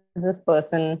 who is this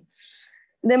person?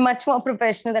 They're much more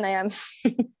professional than I am.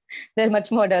 They're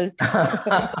much more adult.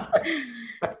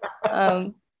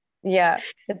 Yeah,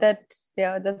 that's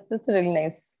really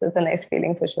nice. That's a nice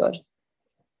feeling for sure.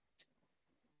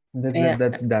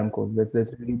 That's damn cool. That's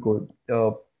really cool.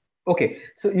 Okay,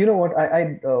 so you know what?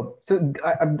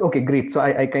 Okay, great. So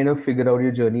I kind of figured out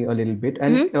your journey a little bit,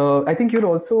 and I think you've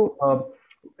also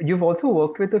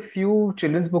worked with a few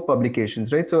children's book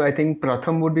publications, right? So I think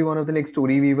Pratham would be one of the like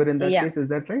Story Weaver in that case. Is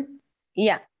that right?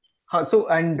 Yeah. I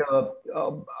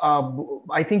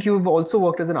think you've also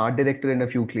worked as an art director in a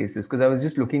few places because I was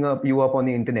just looking you up on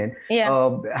the internet.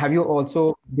 Yeah. Have you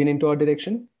also been into art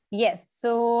direction? Yes.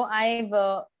 So I've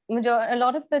a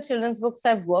lot of the children's books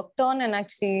I've worked on and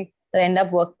actually end up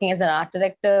working as an art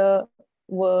director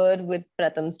were with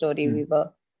Pratham Story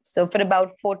Weaver. So for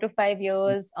about 4 to 5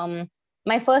 years,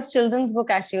 my first children's book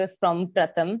actually was from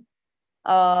Pratham.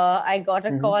 I got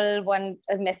a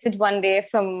message one day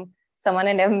from someone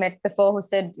I never met before who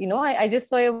said, you know, I just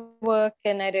saw your work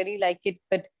and I really like it,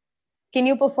 but can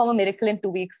you perform a miracle in 2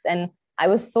 weeks? And I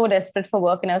was so desperate for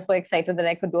work and I was so excited that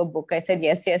I could do a book. I said,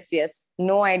 yes.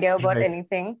 No idea about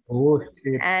anything. Oh,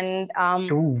 shit. And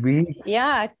 2 weeks.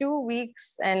 Yeah, 2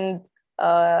 weeks. And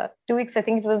 2 weeks, I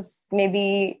think it was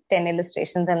maybe 10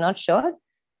 illustrations. I'm not sure.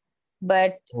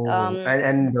 But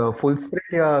and full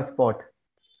spread spot.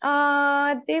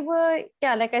 They were,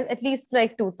 like at least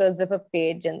like 2/3 of a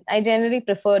page. And I generally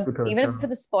preferred, even if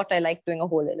it's a spot, I like doing a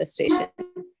whole illustration.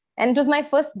 And it was my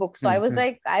first book. So I was Mm-hmm.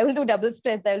 like, I will do double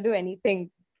spreads. I'll do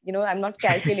anything. I'm not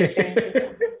calculating.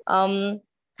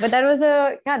 But that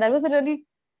was a really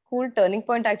cool turning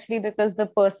point actually, because the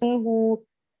person who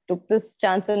took this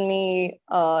chance on me,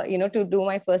 to do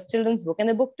my first children's book, and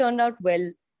the book turned out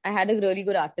well. I had a really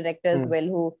good art director as well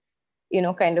who,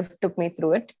 kind of took me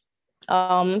through it.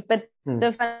 But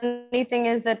the funny thing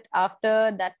is that after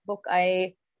that book,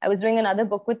 I was doing another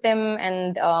book with him,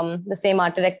 and the same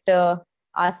art director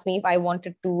asked me if I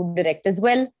wanted to direct as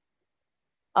well.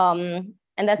 And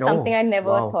that's something I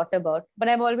never thought about. But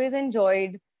I've always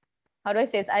enjoyed, how do I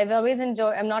say this?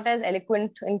 I'm not as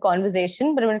eloquent in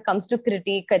conversation, but when it comes to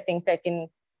critique, I think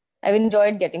I've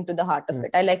enjoyed getting to the heart of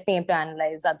it. I like being able to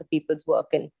analyze other people's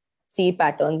work and see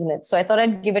patterns in it. So I thought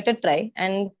I'd give it a try.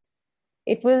 And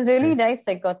it was really nice.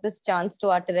 I got this chance to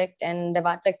art direct, and I've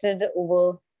art directed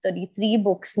over 33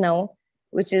 books now,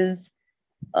 which is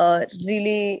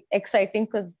really exciting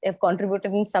because I've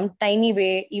contributed in some tiny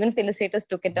way, even if the illustrators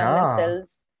took it on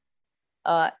themselves.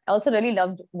 I also really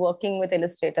loved working with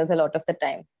illustrators a lot of the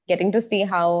time. Getting to see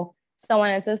how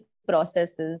someone else's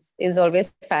process is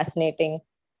always fascinating.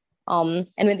 And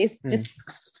when they just,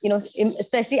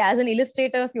 especially as an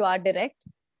illustrator, if you are direct,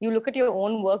 you look at your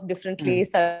own work differently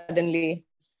suddenly.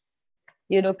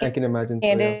 I can imagine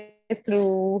it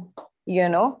through,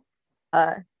 you're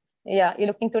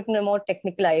looking through it in a more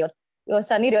technical eye, or you're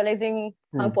suddenly realizing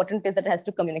how important it is that it has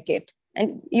to communicate.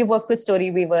 And you work with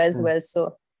Storyweaver as well.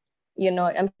 So,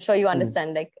 I'm sure you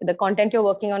understand, like the content you're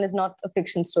working on is not a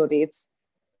fiction story. It's,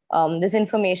 there's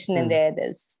information in there.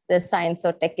 There's science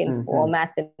or tech info or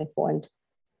math info. And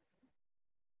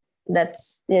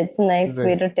it's a nice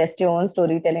way to test your own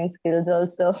storytelling skills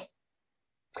also.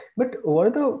 But what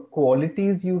are the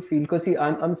qualities you feel? Because see,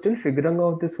 I'm still figuring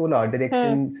out this whole art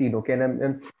direction scene. Okay,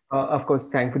 and of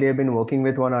course, thankfully, I've been working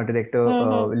with one art director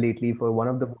lately for one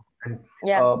of the books. And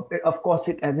of course,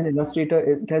 as an illustrator,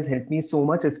 it has helped me so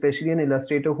much, especially an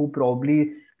illustrator who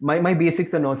probably my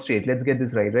basics are not straight. Let's get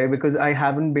this right? Because I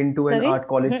haven't been to an art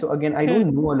college, so again, I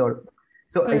don't know a lot.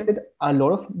 So I said a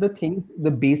lot of the things,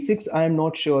 the basics, I am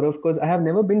not sure of because I have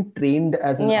never been trained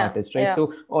as an artist, right?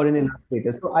 So, or an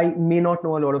illustrator. So I may not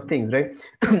know a lot of things, right?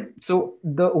 So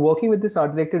the working with this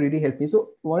art director really helped me. So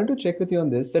wanted to check with you on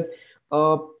this, that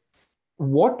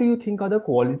what do you think are the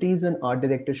qualities an art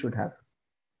director should have?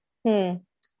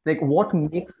 Like what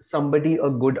makes somebody a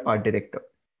good art director?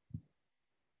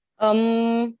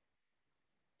 Okay,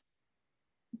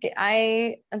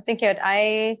 I'm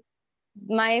thinking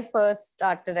my first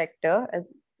art director, as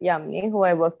Yamini, who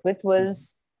I worked with,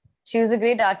 she was a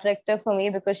great art director for me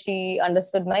because she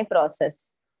understood my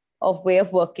process of way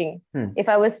of working. If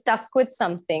I was stuck with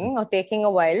something or taking a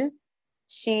while,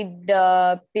 she'd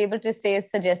be able to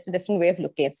suggest a different way of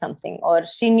looking at something, or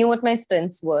she knew what my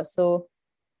strengths were. So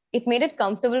it made it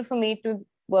comfortable for me to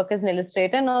work as an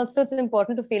illustrator. And also it's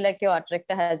important to feel like your art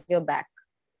director has your back.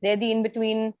 They're the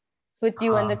in-between with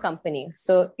you and the company.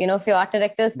 So, if your art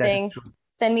director is saying,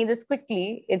 send me this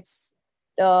quickly, it's,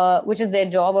 which is their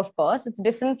job, of course. It's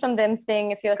different from them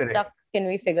saying, if you're stuck, can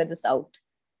we figure this out?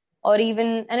 Or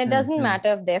even, and it doesn't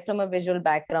matter if they're from a visual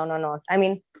background or not. I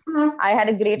mean, I had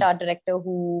a great art director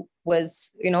who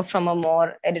was, from a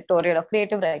more editorial or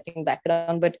creative writing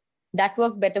background, but that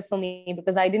worked better for me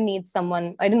because I didn't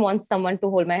want someone to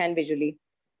hold my hand visually.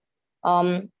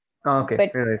 But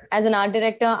as an art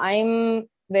director, I'm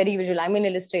very visual. I'm an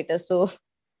illustrator. So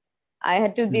I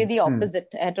had to do the opposite.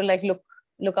 I had to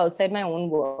look outside my own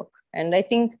work. And I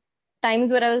think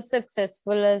times where I was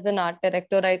successful as an art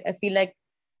director, I feel like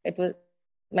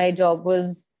my job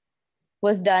was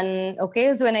done okay,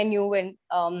 is when I knew when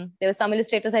there were some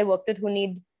illustrators I worked with who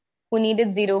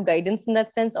needed zero guidance in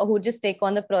that sense, or who just take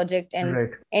on the project and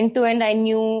end to end I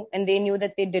knew, and they knew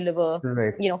that they deliver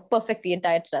perfectly,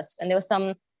 entire trust. And there were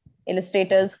some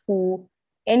illustrators who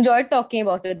enjoyed talking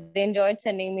about it. They enjoyed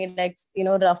sending me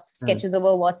rough sketches over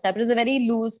WhatsApp. It was a very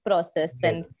loose process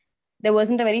and there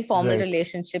wasn't a very formal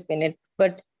relationship in it.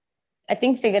 But I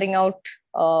think figuring out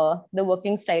the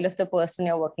working style of the person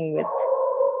you're working with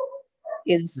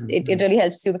it really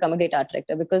helps you become a great art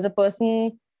director, because the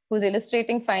person who's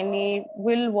illustrating finally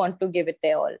will want to give it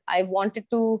their all. I wanted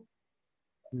to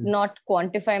not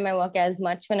quantify my work as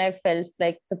much when I felt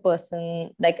like the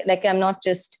person, like I'm not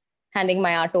just handing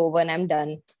my art over and I'm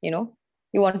done. You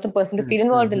want the person to feel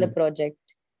involved in the project.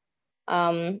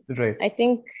 I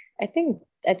think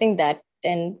that,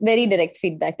 and very direct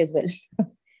feedback as well,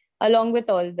 along with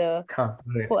all the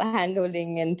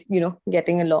hand-holding and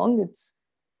getting along. It's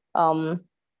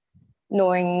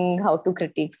knowing how to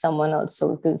critique someone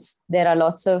also, because there are a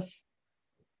lot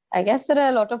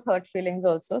of hurt feelings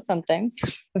also sometimes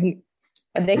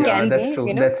There Yeah, can that's be, true.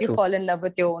 if That's you true. fall in love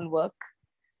with your own work.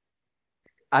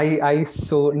 I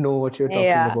so know what you're talking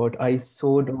Yeah. about. I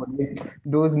so know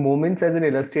those moments as an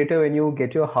illustrator when you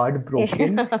get your heart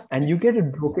broken Yeah. and you get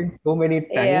it broken so many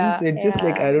times. Yeah. It just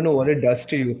like I Yeah. don't know what it does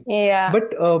to you. Yeah.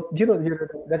 But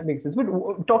that makes sense. But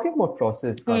talking about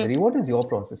process, Hmm. Kaveri, what is your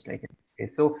process like? Okay,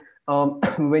 so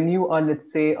when you are,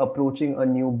 let's say, approaching a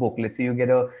new book, let's say you get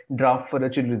a draft for a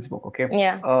children's book, okay?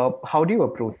 Yeah. How do you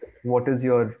approach it? What is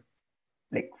your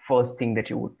like first thing that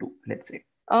you would do, let's say?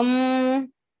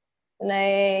 Um,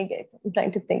 I'm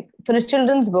trying to think. For a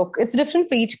children's book, it's different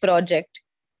for each project.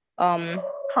 So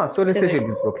let's say Children.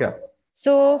 children's book, yeah.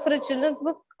 So for a children's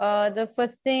book, the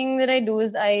first thing that I do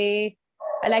is I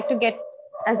like to get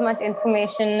as much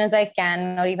information as I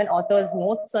can, or even author's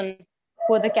notes on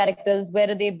who are the characters, where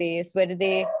are they based, where did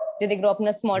they grow up in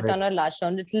a small Right. town or large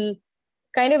town, little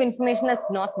kind of information that's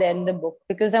not there in the book,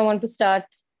 because I want to start.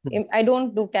 Hmm. I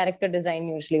don't do character design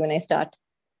usually when I start.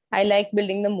 I like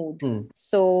building the mood. Hmm.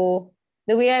 So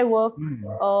the way I work Hmm.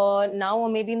 now, or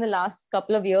maybe in the last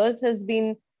couple of years, has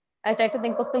been I try to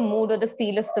think of the mood or the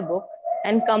feel of the book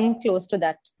and come close to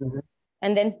that. Mhm.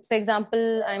 And then, for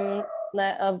example,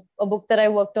 a book that I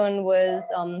worked on was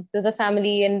there's a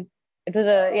family, and it was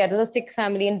a Sikh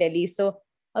family in Delhi. So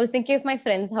I was thinking of my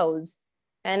friend's house,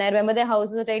 and I remember their house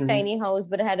was a very Mhm. tiny house,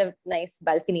 but it had a nice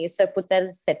balcony. So I put that as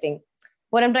a setting.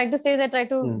 What I'm trying to say is I try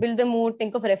to Hmm. build the mood,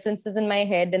 think of references in my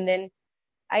head, and then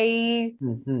I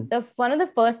Hmm. Hmm. the one of the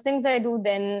first things I do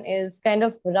then is kind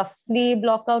of roughly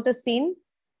block out a scene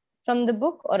from the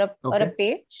book, or a Okay.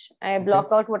 page. I Okay. block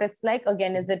out what it's like.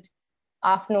 Again, is it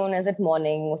afternoon? Is it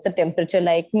morning? What's the temperature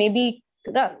like? Maybe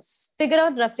figure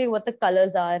out roughly what the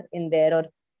colors are in there, or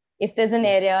if there's an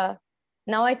Hmm. area.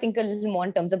 Now I think a little more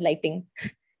in terms of lighting.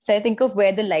 So I think of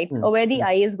where the light Hmm. or where the Hmm.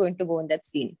 eye is going to go in that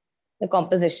scene, the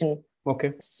composition.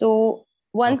 Okay. So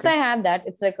once Okay. I have that,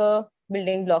 it's like a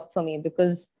building block for me,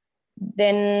 because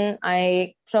then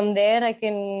I from there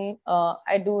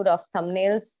I do rough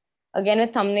thumbnails. Again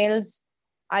with thumbnails,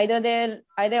 either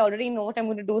I already know what I'm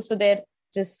going to do, so they're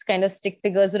just kind of stick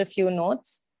figures or a few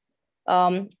notes.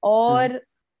 Or Hmm.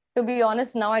 to be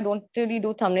honest, now I don't really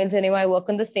do thumbnails anymore. I work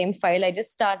on the same file. I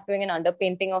just start doing an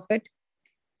underpainting of it,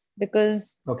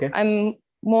 because Okay. I'm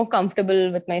more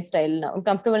comfortable with my style now. I'm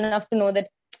comfortable enough to know that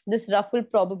this rough will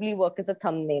probably work as a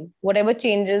thumbnail. Whatever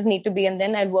changes need to be, and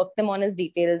then I'll work them on as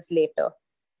details later.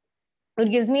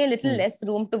 It gives me a little Hmm. less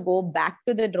room to go back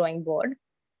to the drawing board,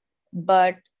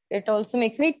 but it also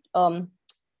makes me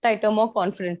tighter, more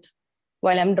confident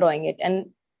while I'm drawing it,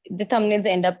 and the thumbnails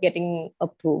end up getting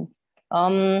approved.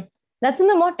 Um, that's in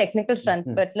the more technical front,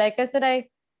 Hmm. but like I said,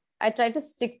 I try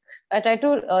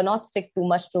to not stick too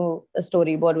much to a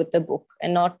storyboard with the book,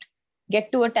 and not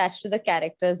get too attached to the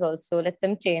characters. Also, let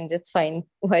them change. It's fine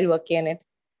while working on it.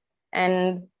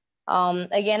 And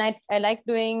again, I like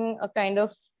doing a kind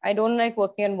of, I don't like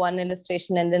working on one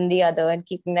illustration and then the other and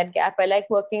keeping that gap. I like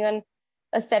working on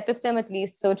a set of them at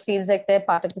least, so it feels like they're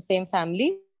part of the same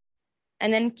family,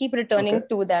 and then keep Okay. returning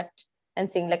to that and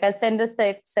seeing, like, I'll send a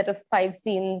set of 5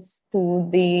 scenes to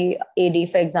the AD,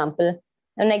 for example,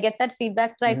 and I get that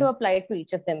feedback, try to Hmm. apply it to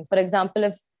each of them. For example,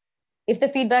 if the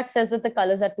feedback says that the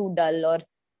colors are too dull, or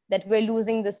that we're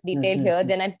losing this Hmm. detail Hmm. here, Hmm.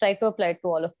 then I try to apply it to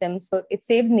all of them, so it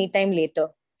saves me time later.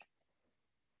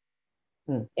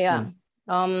 Hmm. Hmm. Yeah.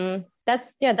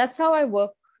 That's how I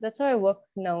work. That's how I work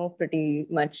now, pretty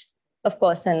much. Of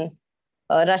course, and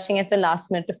rushing at the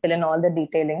last minute to fill in all the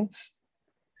detailing.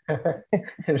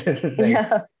 Right.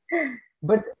 Yeah.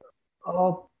 But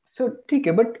uh, so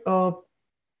TK, but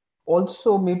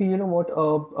also maybe you know what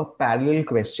a parallel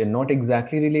question, not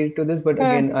exactly related to this, but Hmm.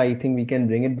 again, I think we can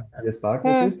bring it back to this part,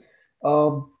 which Hmm. is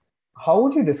uh, how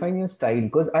would you define your style?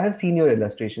 Because I have seen your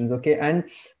illustrations, okay, and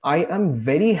I am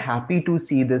very happy to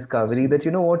see this, Kaveri, that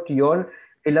you know what your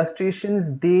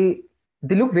illustrations they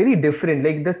look very different.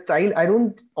 Like the style, I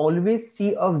don't always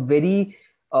see a very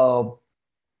uh,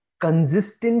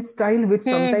 consistent style which Hmm.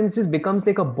 sometimes just becomes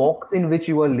like a box in which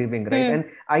you are living, right? Hmm. And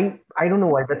I don't know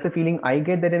why, that's a feeling I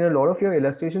get, that in a lot of your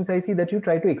illustrations I see that you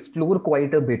try to explore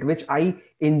quite a bit, which I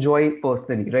enjoy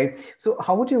personally, right? So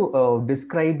how would you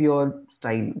describe your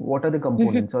style? What are the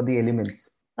components or the elements?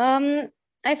 um,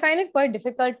 I find it quite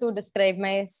difficult to describe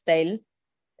my style,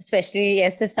 especially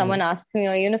as if someone Hmm. asks me,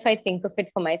 or even if I think of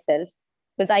it for myself,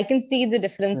 because I can see the Hmm.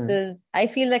 differences. I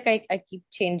feel like I keep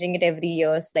changing it every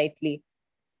year slightly.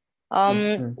 Hmm.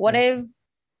 Hmm. What I've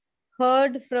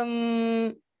heard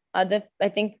from I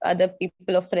think other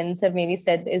people or friends have maybe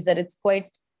said, is that it's quite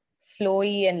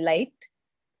flowy and light.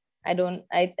 I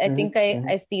Hmm. think I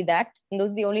Hmm. see that. And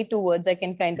those are the only two words I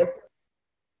can kind of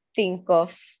think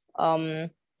of.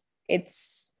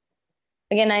 It's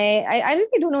again, I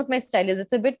really don't know what my style is.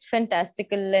 It's a bit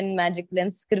fantastical and magical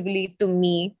and scribbly to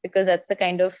me because that's the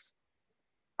kind of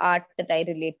art that I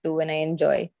relate to and I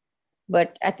enjoy.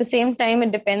 But at the same time,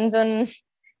 it depends on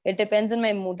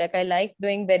my mood. Like I like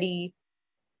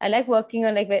working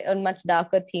on on much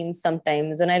darker themes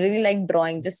sometimes, and I really like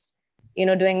drawing. Just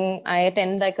doing. I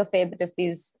attend like a fair bit of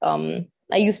these.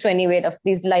 I used to anyway of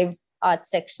these live art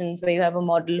sections where you have a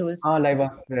model who's Live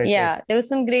art. Right, right. yeah. There was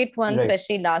some great ones, Right.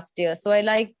 especially last year. So I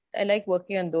like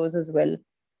working on those as well.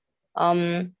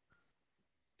 Um,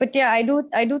 but yeah, I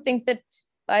do think that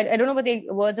I don't know what the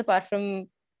words apart from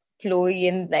flowy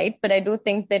and light, but I do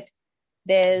think that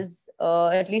there's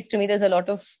at least to me there's a lot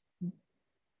of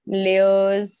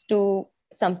layers to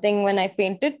something when I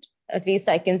paint it. At least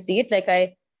I can see it.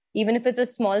 Like even if it's a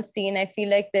small scene, I feel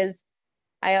like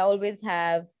I always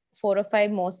have 4 or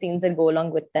 5 more scenes that go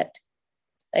along with that.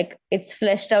 Like it's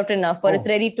fleshed out enough, or it's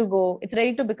ready to go. It's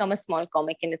ready to become a small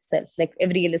comic in itself. Like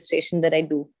every illustration that I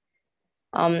do,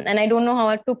 and I don't know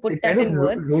how to put It that kind of in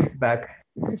words. roots back.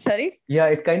 Sorry. Yeah,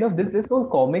 it kind of this whole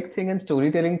comic thing and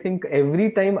storytelling thing.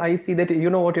 Every time I see that,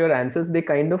 what your answers, they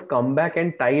kind of come back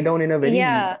and tie down in a very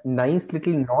Yeah, nice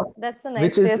little knot, that's a which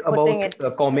nice way is of putting about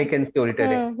it. comic and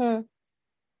storytelling. Hmm.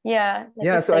 Yeah, like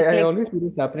Yeah, a so I cyclic. always see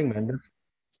this happening, man.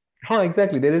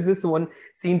 Exactly. There is this one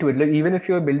scene to it. Like even if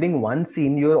you're building one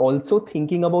scene, you're also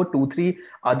thinking about 2, 3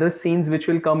 other scenes which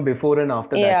will come before and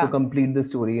after that to Yeah, complete the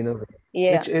story in a way,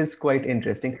 yeah. which is quite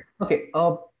interesting. Okay.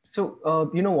 So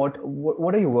you know what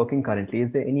are you working currently?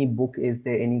 Is there any book? Is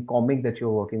there any comic that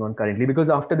you're working on currently?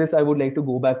 Because after this, I would like to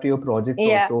go back to your projects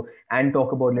Yeah, also and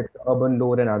talk about like urban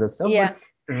lore and other stuff. yeah.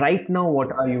 But right now,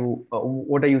 what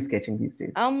are you sketching these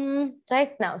days?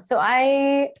 Right now, so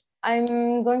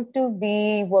I'm going to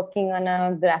be working on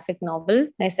a graphic novel,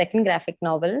 my second graphic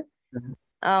novel. Mhm.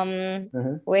 Um,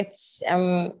 Mhm. which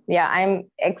yeah, I'm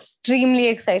extremely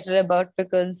excited about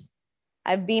because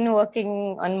I've been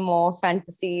working on more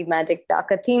fantasy, magic,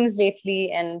 darker themes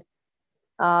lately, and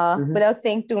Mhm. without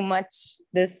saying too much,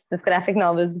 this graphic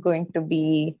novel is going to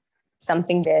be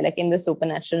something there, like in the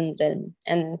supernatural realm,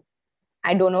 and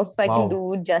I don't know if I can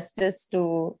Wow. do justice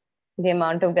to the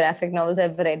amount of graphic novels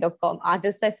I've read or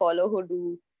artists I follow who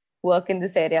do work in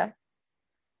this area.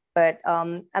 But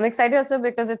I'm excited also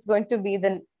because it's going to be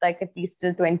like at least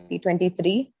till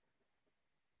 2023.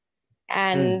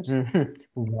 And Mhm.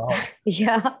 Wow.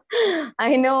 yeah,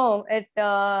 I know it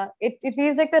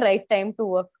feels like the right time to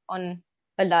work on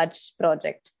a large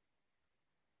project.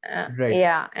 Right.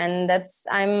 Yeah, and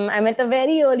I'm at the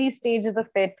very early stages of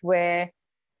it where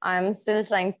I'm still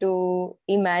trying to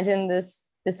imagine this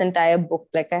entire book.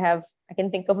 Like I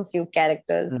can think of a few Mm.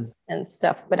 characters and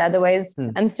stuff, but otherwise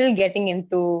Mm. I'm still getting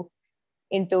into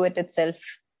it itself.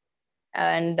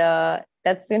 And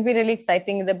that's going to be really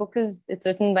exciting. The book it's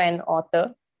written by an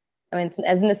author. I mean,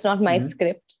 as in it's not my Mhm.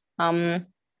 script. And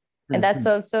that's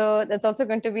Mhm. also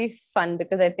going to be fun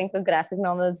because I think a graphic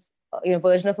novel's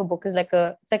version of a book is like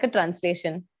a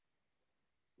translation.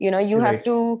 You have Right.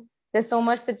 to. There's so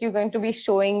much that you're going to be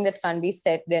showing that can't be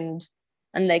said, and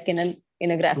unlike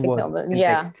in a graphic Words novel, and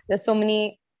yeah, text. there's so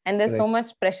many, and there's so Correct.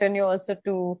 much pressure on you also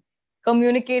to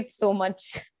communicate so much,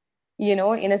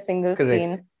 in a single Correct.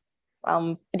 scene.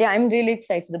 But yeah, I'm really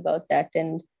excited about that,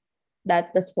 and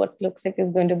that's what looks like is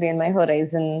going to be in my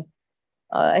horizon,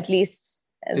 at least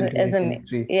Till as a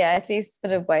 2023. yeah, at least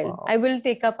for a while. Wow. I will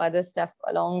take up other stuff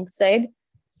alongside,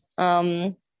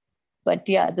 um, but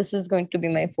yeah, this is going to be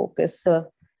my focus.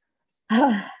 So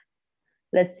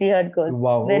let's see how it goes.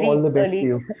 Wow. All Very the best to early.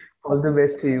 you. All the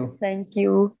best to you. Thank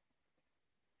you.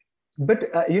 But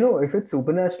if it's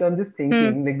supernatural, I'm just Hmm.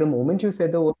 thinking, like the moment you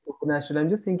said the word supernatural, I'm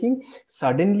just thinking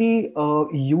suddenly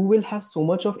you will have so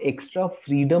much of extra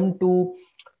freedom to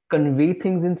convey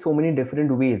things in so many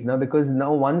different ways now, because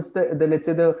now once the let's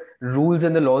say the rules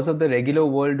and the laws of the regular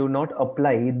world do not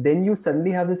apply, then you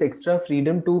suddenly have this extra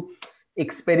freedom to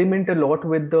experiment a lot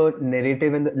with the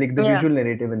narrative and like the Yeah. visual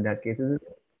narrative in that case.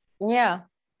 Yeah.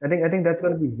 I think that's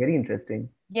going to be very interesting.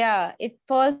 Yeah. It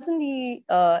falls in the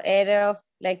area of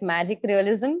like magic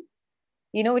realism,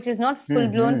 which is not full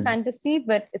blown Hmm. fantasy,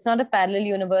 but it's not a parallel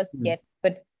universe Hmm. yet.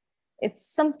 But it's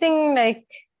something like,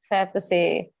 if I have to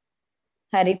say,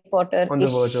 Harry On the verge of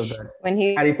Potter-ish that. when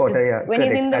Harry Potter, yeah, when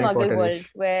he's correct. in the Harry Muggle world, Potter-ish.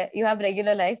 where you have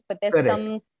regular life, but there's Correct.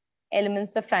 some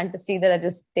elements of fantasy that are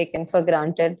just taken for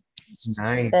granted.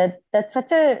 Nice. That's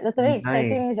a very Nice.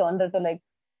 exciting genre to like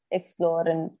explore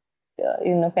and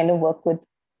kind of work with.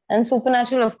 And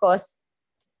supernatural, of course.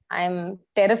 I'm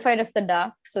terrified of the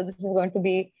dark, so this is going to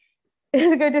be this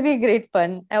is going to be great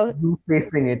fun. You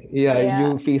facing it. Yeah, Yeah,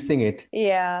 you facing it.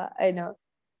 yeah, I know.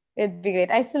 It'd be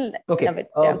great. I still Okay. love it.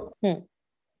 Yeah. Hmm.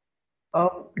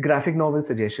 Graphic novel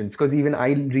suggestions, because even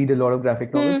I read a lot of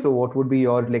graphic novels. Hmm. So what would be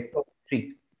your like top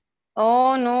three?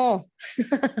 Oh no.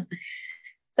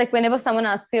 It's like whenever someone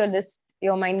asks you a list,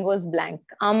 your mind goes blank.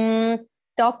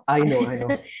 Top I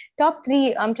know. top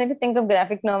three. I'm trying to think of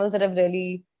graphic novels that have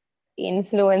really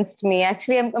influenced me.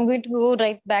 Actually, I'm going to go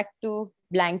right back to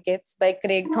Blankets by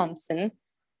Craig Thompson.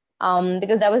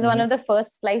 Because that was one Hmm. of the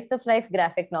first slice of life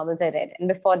graphic novels I read. And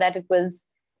before that, it was,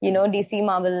 DC,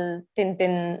 Marvel,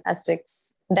 Tintin,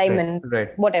 Asterix, Right, Diamond, right,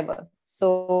 whatever.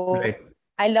 So right.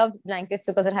 I loved Blankets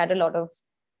because it had a lot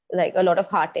of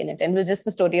heart in it. And it was just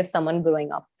the story of someone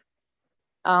growing up.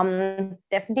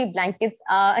 Definitely Blankets.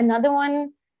 Another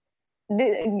one,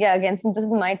 yeah, again, since this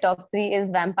is my top three, is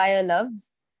Vampire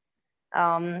Loves,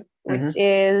 which Hmm.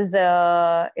 is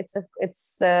it's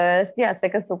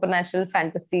like a supernatural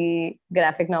fantasy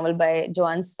graphic novel by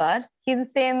Joan Sfar. He's the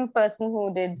same person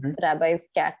who did Hmm. Rabbi's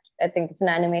Cat. I think it's an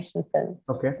animation film.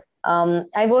 Okay.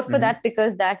 I vote for Hmm. that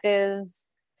because that is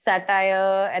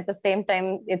satire. At the same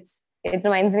time, it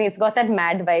reminds me. It's got that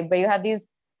mad vibe where you have these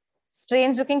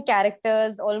strange looking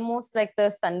characters, almost like the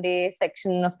Sunday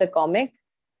section of the comic,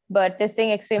 but they're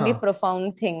saying extremely Huh.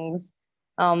 profound things.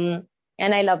 Um,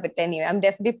 and I love it anyway. I'm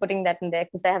definitely putting that in there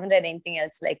because I haven't read anything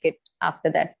else like it after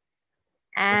that. Okay.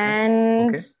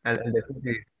 And Okay. I'll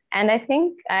definitely. I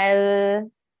think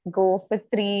I'll go for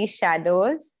Three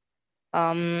Shadows.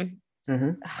 Um,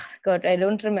 Hmm. God, I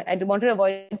don't remember. I want to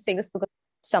avoid saying this because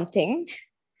something.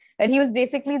 But he was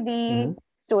basically the Hmm.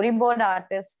 storyboard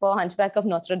artist for Hunchback of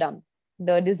Notre Dame,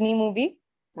 the Disney movie.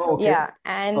 Oh, okay. Yeah,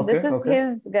 and Okay. this is Okay.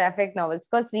 his graphic novel. It's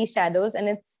called Three Shadows, and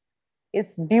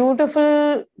it's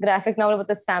beautiful graphic novel with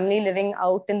his family living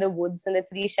out in the woods and the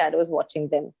three shadows watching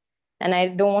them. And I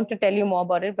don't want to tell you more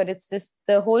about it, but it's just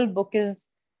the whole book is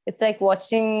it's like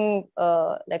watching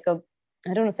like a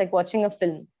I don't know, it's like watching a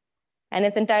film, and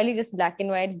it's entirely just black and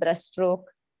white brushstroke.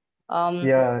 Um,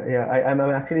 Yeah, yeah. I'm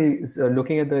actually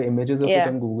looking at the images of it yeah,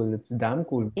 on Google. It's damn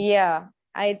cool. yeah,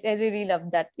 I really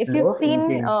love that. If you've Love seen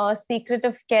inking. Secret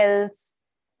of Kells,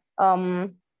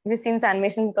 we've seen this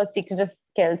animation called Secret of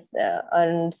Kells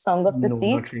and Song of the No,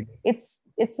 Sea. not really.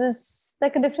 It's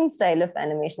like a different style of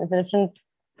animation. It's a different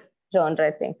genre,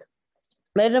 I think.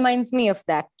 But it reminds me of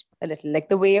that a little, like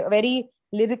the way very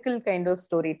lyrical kind of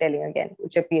storytelling again,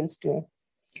 which appeals to me.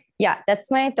 Yeah, that's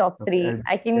my top Okay, three. I'll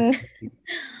I can definitely.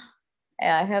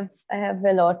 yeah, I have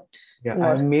a lot Yeah, more.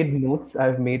 I've made notes.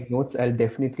 I've made notes. I'll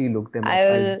definitely look them I up.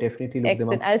 I'll will definitely look them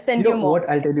excellent. up. I'll You send know you more. what?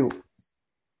 I'll tell you.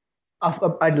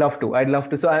 I'd love to. I'd love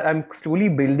to. So I'm slowly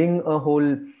building a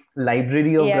whole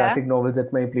library of Yeah. graphic novels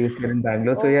at my place here in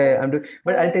Bangalore. So yeah, I'm doing.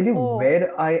 But I'll tell you Oh,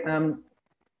 where I am,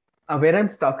 where I'm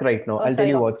stuck right now. oh, I'll tell sorry,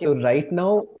 you what. lost So you. right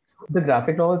now, the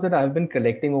graphic novels that I've been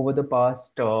collecting over the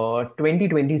past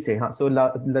 2020, say, huh? So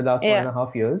the last one and Yeah, a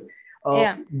half years,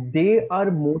 yeah. they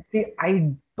are mostly.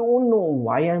 I don't know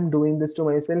why I'm doing this to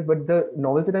myself, but the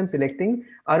novels that I'm selecting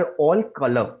are all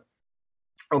color.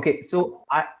 Okay, so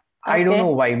I don't know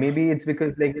Okay. why. Maybe it's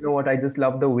because like you know what, I just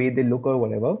love the way they look or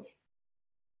whatever.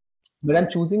 But I'm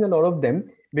choosing a lot of them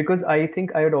because I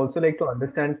think I would also like to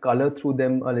understand color through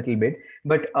them a little bit.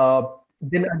 But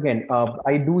then again,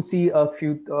 I do see a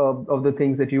few of the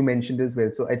things that you mentioned as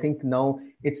well. So I think now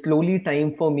it's slowly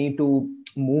time for me to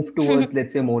move towards,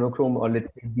 let's say, monochrome or let's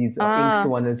say these inked Ah.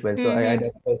 one as well. So I Mm-hmm.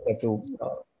 first have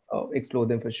to explore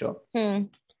them for sure. Hmm.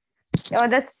 Oh,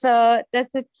 that's a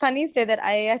funny say that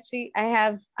I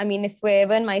have I mean if we're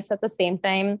ever in Mysore at the same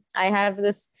time, I have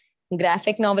this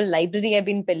graphic novel library I've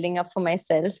been building up for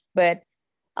myself. But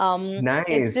it's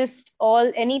Nice. just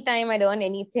all anytime I'd earn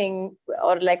anything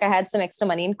or like I had some extra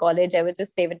money in college, I would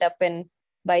just save it up and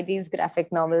buy these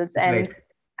graphic novels. Right. And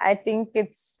I think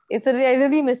I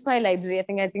really miss my library. I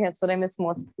think that's what I miss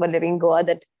most about living in Goa.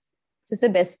 That it's just the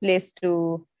best place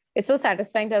to it's so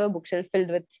satisfying to have a bookshelf filled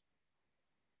with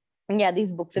yeah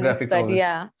these books and Graphic inspired novels.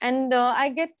 yeah and I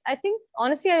think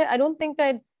honestly I don't think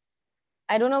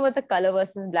I don't know about the color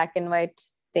versus black and white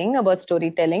thing about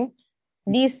storytelling.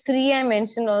 These three I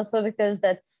mentioned also because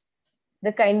that's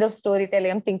the kind of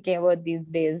storytelling I'm thinking about these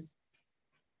days.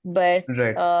 but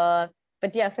Right. uh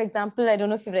but yeah, for example, I don't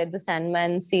know if you've read the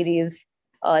Sandman series.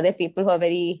 There are people who are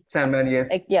very Sandman, yes.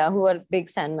 like yeah who are big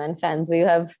Sandman fans where you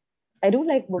have I do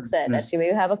like books that Mm, actually where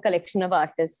you have a collection of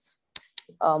artists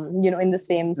in the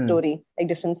same mm. story, like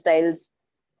different styles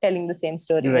telling the same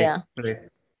story. Right, Yeah. right,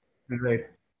 right.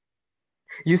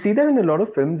 You see that in a lot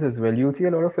of films as well. You'll see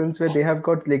a lot of films where they have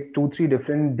got like two, three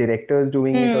different directors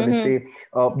doing it, or let's Hmm. say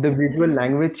the visual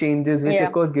language changes, which of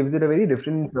Yeah. course gives it a very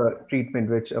different treatment,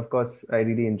 which of course I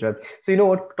really enjoy. So, you know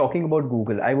what, talking about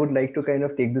Google, I would like to kind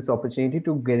of take this opportunity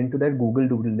to get into that Google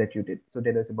Doodle that you did. So,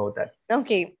 tell us about that.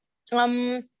 Okay.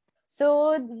 Um.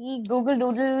 So the Google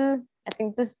Doodle, I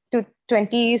think this to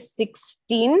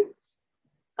 2016.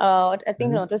 I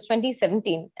think no, it was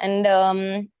 2017.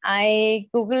 And I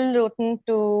Google wrote in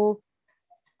to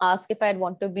ask if I'd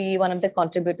want to be one of the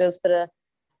contributors for a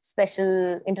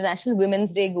special International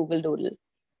Women's Day Google Doodle.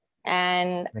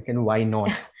 And why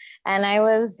not? and I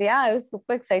was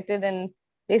super excited. And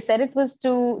they said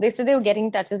they were getting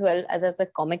in touch as well as a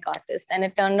comic artist. And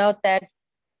it turned out that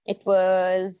it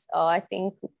was, I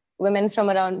think, women from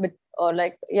around,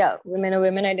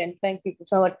 women identifying people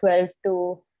from about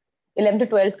 11 to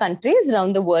 12 countries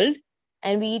around the world.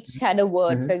 And we each had a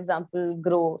word, for example,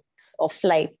 growth or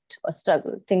flight or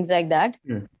struggle, things like that.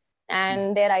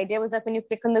 And their idea was that when you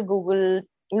click on the Google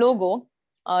logo,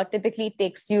 typically it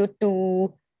takes you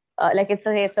to,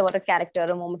 it's about a character,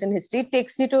 a moment in history. It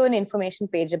takes you to an information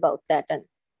page about that and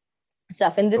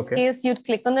stuff. In this case, you'd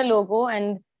click on the logo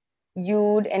and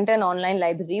you'd enter an online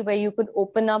library where you could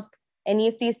open up any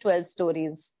of these 12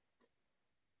 stories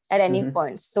at any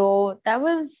point. So that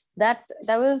was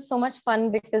so much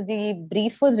fun because the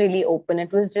brief was really open.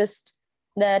 It was just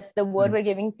that the word we're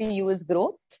giving to you is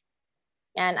growth.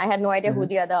 And I had no idea who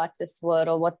the other artists were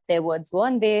or what their words were.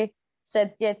 And they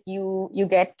said that you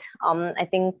get, I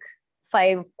think,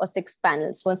 5 or 6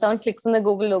 panels. So when someone clicks on the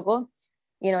Google logo,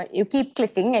 you keep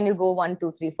clicking and you go 1,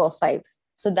 2, 3, 4, 5.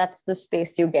 So that's the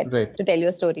space you get to tell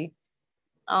your story.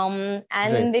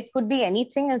 It could be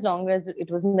anything as long as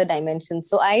it was in the dimension.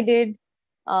 So I did,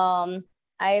 when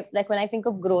I think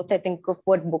of growth, I think of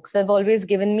what books have always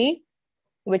given me,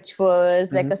 which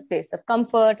was like a space of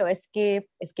comfort or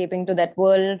escaping to that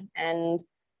world. And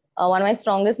one of my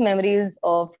strongest memories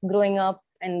of growing up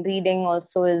and reading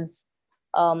also is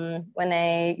when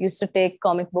I used to take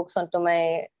comic books onto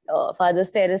my father's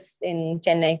terrace in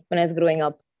Chennai when I was growing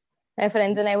up. My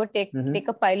friends and I would take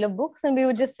a pile of books and we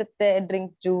would just sit there,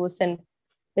 drink juice and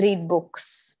read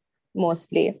books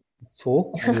mostly.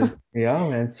 So cool. Yeah,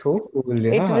 man, so cool.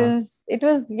 Yeah. It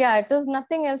was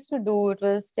nothing else to do. It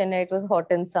was Chennai, it was hot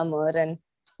in summer and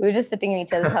we were just sitting in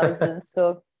each other's houses.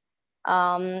 So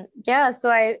so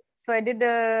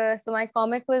my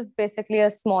comic was basically a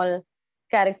small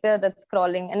character that's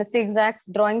crawling, and it's the exact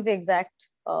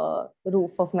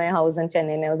roof of my house in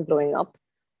Chennai when I was growing up.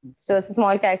 So it's a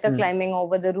small character climbing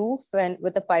over the roof and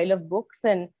with a pile of books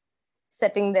and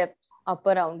setting them up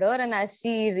around her. And as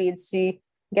she reads, she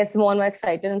gets more and more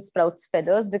excited and sprouts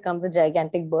feathers, becomes a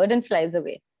gigantic bird and flies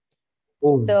away.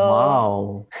 Oh,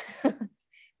 wow.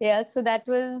 Yeah, so that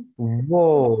was...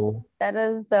 Whoa. That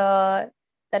was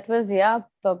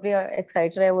probably how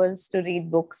excited I was to read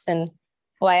books and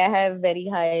why I have very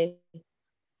high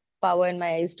power in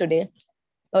my eyes today.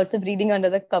 Also reading under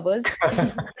the covers.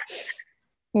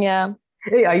 Yeah.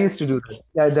 Hey, I used to do that.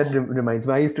 Yeah, that reminds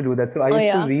me. I used to do that. So I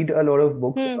used to read a lot of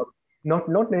books. Not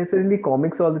necessarily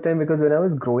comics all the time, because when I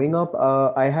was growing up,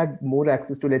 I had more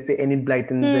access to, let's say, Enid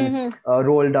Blytons and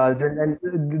Roald Dahls and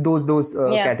those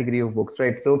category of books,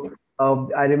 right? So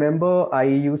I remember I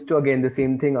used to, again, the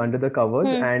same thing, under the covers,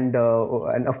 and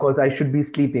of course I should be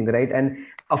sleeping, right? And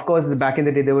of course, back in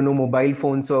the day there were no mobile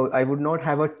phones, so I would not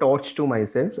have a torch to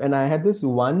myself, and I had this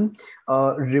one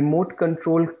remote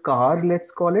control car,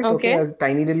 let's call it, a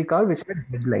tiny little car which had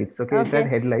headlights. It had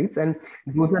headlights, and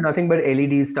those were nothing but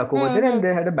LEDs stuck over there, and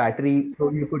they had a battery, so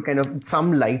you could kind of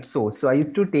some light source. So I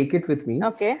used to take it with me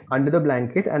under the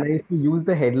blanket, and I used to use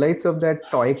the headlights of that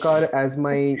toy car as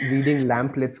my reading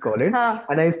lamp, let's call it.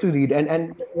 And I used to read,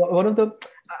 and one of the,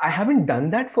 I haven't done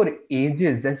that for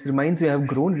ages. That reminds me, I've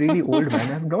grown really old,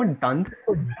 man. I've not done that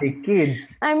for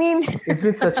decades. I mean, it's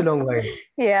been such a long while.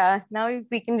 Yeah, now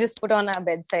we can just put on our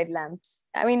bedside lamps.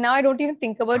 I mean, now I don't even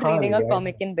think about reading a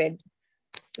comic in bed.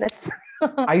 That's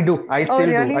I do. I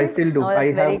still do. Oh,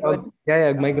 that's very good.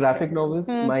 My graphic novels.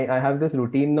 I have this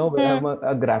routine now where I have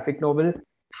a graphic novel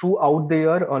throughout the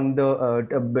year on the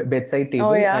bedside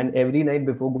table, and every night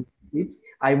before going to sleep,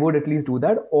 I would at least do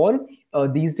that. Or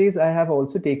these days, I have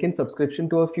also taken subscription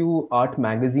to a few art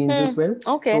magazines as well.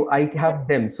 So I have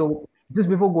them. So just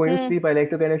before going to sleep, I like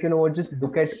to kind of, just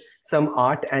look at some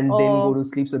art and then go to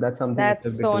sleep. So that's something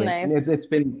that's so nice. It's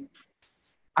been,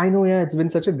 I know, it's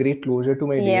been such a great closure to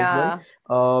my day as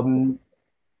well.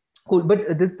 Cool.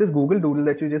 But this Google Doodle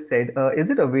that you just said, is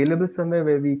it available somewhere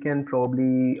where we can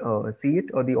probably see it,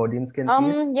 or the audience can see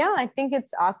it? Yeah, I think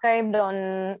it's archived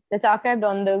on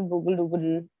the Google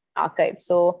Doodle archive.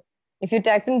 So if you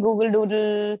type in Google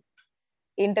Doodle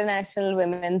International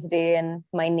Women's Day and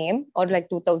my name, or like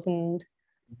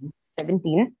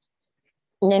 2017,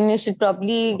 then you should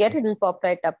probably get it. It'll pop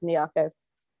right up in the archive.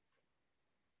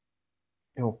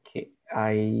 Okay,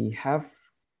 I have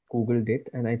Googled it,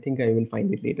 and I think I will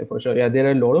find it later for sure. Yeah, there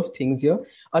are a lot of things here.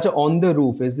 Acha, On the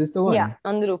Roof, is this the one? Yeah,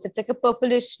 On the Roof. It's like a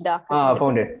purplish dark.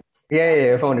 Found it.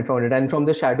 Yeah, found it. And From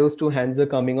the Shadows, Two Hands Are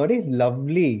Coming Out.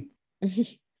 Lovely.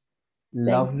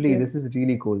 Lovely. you. This is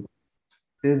really cool.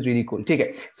 This is really cool.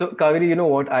 Okay. So, Kaveri, you know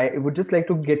what? I would just like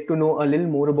to get to know a little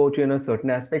more about you in a certain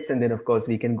aspects, and then, of course,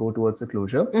 we can go towards a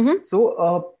closure.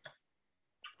 So,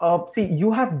 see,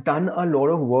 you have done a lot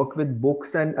of work with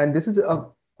books, and this is a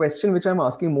question which I'm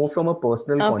asking more from a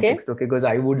personal context, okay? Because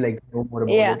I would like to know more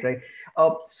about it, right?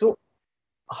 So,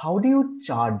 how do you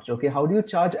charge? Okay, how do you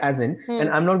charge? As in, and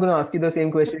I'm not going to ask you the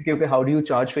same question. Okay, how do you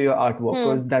charge for your artwork?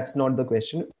 Because that's not the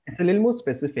question. It's a little more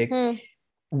specific.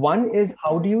 One is,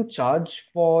 how do you charge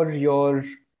for your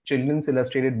children's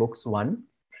illustrated books? One,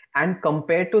 and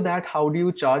compared to that, how do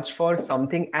you charge for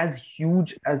something as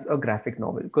huge as a graphic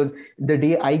novel? Because the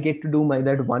day I get to do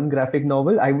that one graphic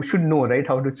novel, I should know, right,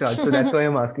 how to charge. So that's why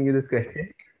I'm asking you this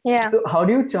question. Yeah. So how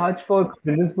do you charge for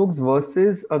children's books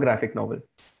versus a graphic novel?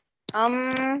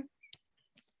 Well,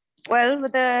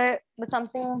 with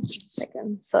something.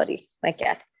 Second, sorry, my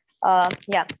cat.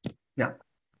 Yeah.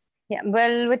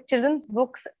 Well, with children's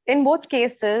books, in both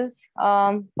cases,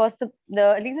 first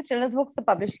at least the children's books, the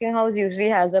publishing house usually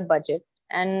has a budget.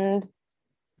 And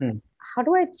how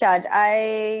do I charge?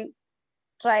 I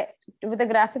try with a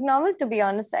graphic novel. To be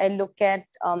honest, I look at.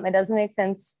 It doesn't make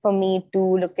sense for me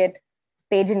to look at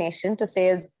pagination to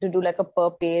do like a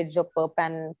per page or per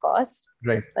panel cost.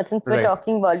 Right. But since we're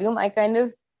talking volume, I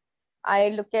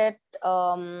look at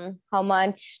how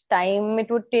much time it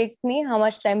would take me, how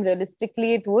much time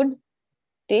realistically it would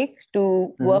take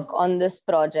to work on this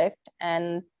project.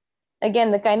 And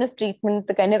again, the kind of treatment,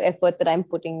 the kind of effort that I'm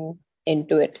putting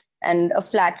into it. And a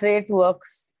flat rate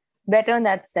works better in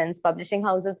that sense. Publishing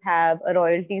houses have a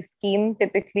royalty scheme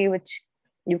typically, which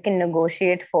you can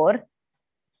negotiate for.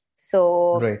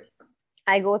 So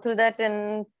I go through that,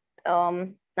 and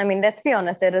let's be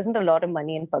honest, there isn't a lot of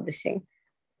money in publishing.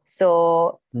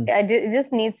 So it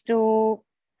just needs to,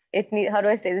 it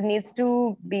needs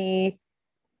to be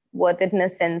worth it in a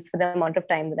sense for the amount of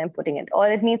time that I'm putting it. Or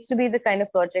it needs to be the kind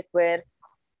of project where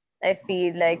I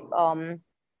feel like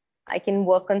I can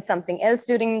work on something else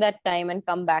during that time and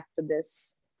come back to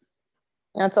this.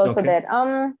 That's also there.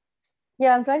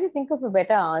 Yeah, I'm trying to think of a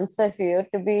better answer for you.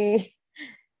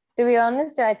 To be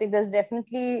honest, I think there's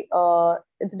definitely, I'll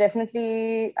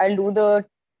do the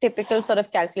typical sort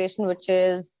of calculation, which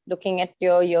is looking at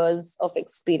your years of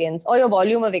experience or your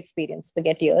volume of experience,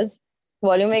 forget years,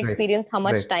 volume of experience, how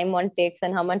much time one takes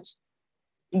and how much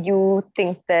you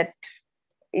think that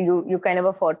you kind of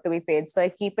afford to be paid. So I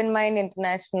keep in mind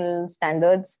international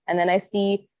standards, and then I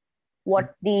see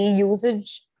what the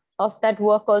usage of that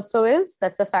work also is.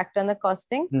 That's a factor in the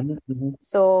costing.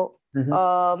 So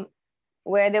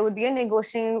where there would be a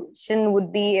negotiation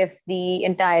would be if the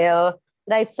entire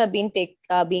rights are being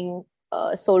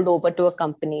sold over to a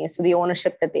company. So the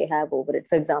ownership that they have over it,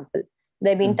 for example.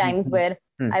 There have been times where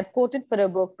I've quoted for a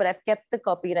book, but I've kept the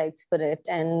copyrights for it.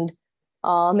 And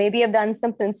maybe I've done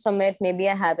some prints from it. Maybe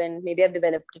I haven't. Maybe I've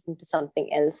developed it into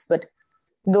something else. But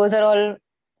those are all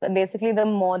basically, the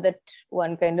more that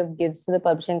one kind of gives to the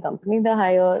publishing company, the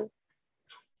higher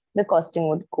the costing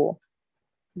would go.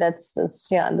 That's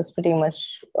pretty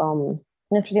much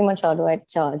how do I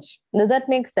charge. Does that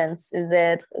make sense? Is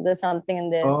there's something in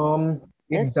there?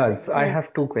 It does. I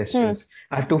have two questions.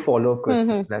 I have two follow-up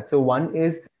questions to that. So one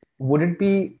is, would it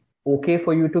be okay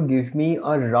for you to give me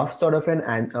a rough sort of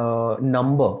an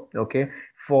number, okay,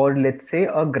 for let's say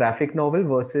a graphic novel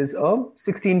versus a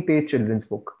 16-page children's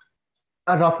book?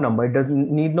 A rough number. It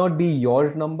need not be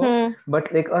your number,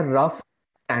 but like a rough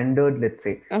standard, let's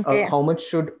say. How much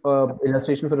should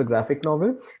illustration for a graphic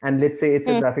novel? And let's say it's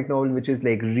a graphic novel which is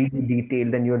like really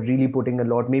detailed and you're really putting a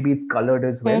lot. Maybe it's colored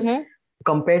as well.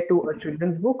 Compared to a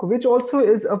children's book, which also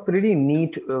is a pretty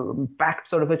neat, packed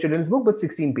sort of a children's book, but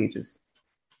 16 pages.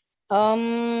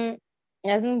 As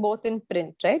in both in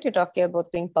print, right? You're talking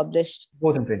about being published.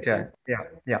 Both in print, yeah.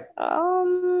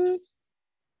 I'm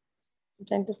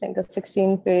trying to think, a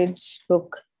 16-page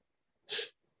book.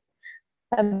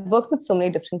 I've worked with so many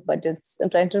different budgets.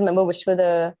 I'm trying to remember which were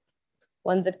the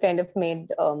ones that kind of made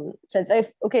sense.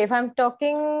 If I'm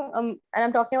talking, and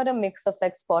I'm talking about a mix of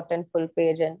like spot and full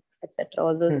page and etc.,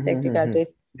 all those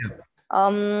technicalities.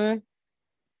 I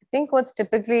think what's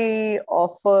typically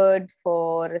offered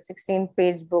for a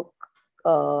 16-page book,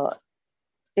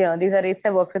 these are rates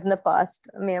I've worked with in the past,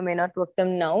 may or may not work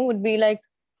them now, would be like,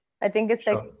 I think it's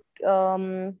like,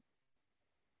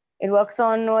 it works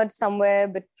onward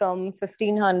somewhere from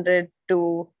 1,500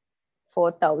 to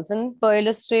 4,000 per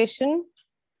illustration.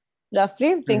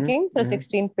 roughly, I'm thinking, for a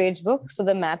 16-page book. So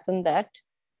the math on that.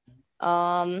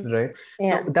 Right.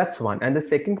 Yeah. So that's one. And the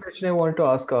second question I wanted to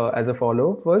ask as a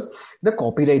follow-up was the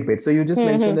copyright bit. So you just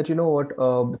mentioned that,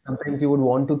 sometimes you would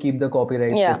want to keep the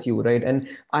copyrights Yeah. with you, right? And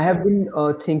I have been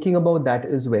thinking about that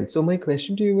as well. So my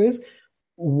question to you is,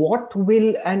 what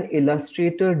will an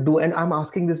illustrator do? And I'm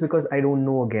asking this because I don't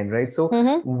know again, right? So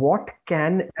what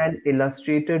can an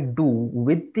illustrator do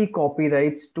with the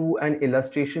copyrights to an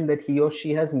illustration that he or she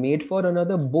has made for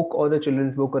another book or a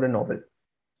children's book or a novel?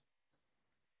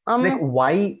 Like,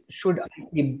 why should I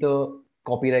keep the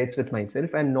copyrights with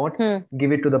myself and not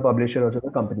give it to the publisher or to the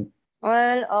company?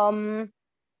 Well,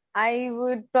 I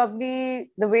would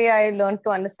probably, the way I learned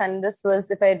to understand this was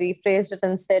if I rephrased it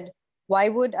and said, why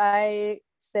would I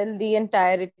sell the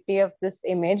entirety of this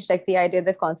image, like the idea,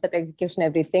 the concept, execution,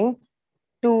 everything,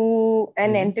 to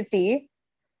an entity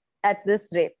at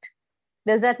this rate?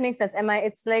 Does that make sense?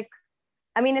 It's like,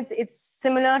 I mean, it's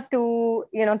similar to,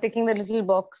 ticking the little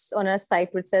box on a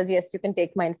site which says, yes, you can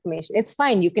take my information. It's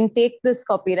fine. You can take this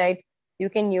copyright. You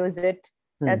can use it.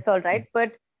 That's all right.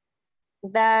 But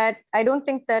that, I don't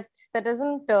think that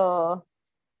doesn't,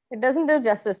 it doesn't do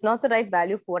justice, not the right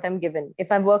value for what I'm given. If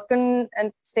I've worked on,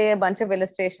 and say, a bunch of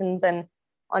illustrations and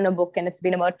on a book and it's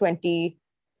been about 20,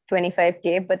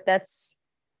 25K, but that's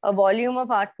a volume of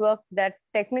artwork that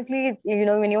technically,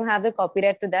 when you have the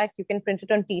copyright to that, you can print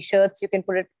it on t-shirts, you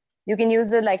can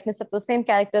use the likeness of those same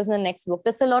characters in the next book.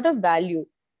 That's a lot of value.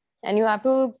 And you have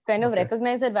to kind of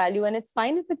recognize that value. And it's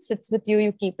fine if it sits with you,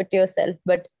 you keep it to yourself,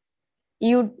 but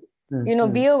be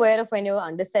aware of when you're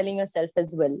underselling yourself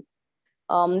as well.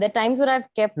 There are times where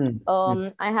I've kept,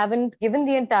 I haven't given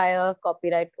the entire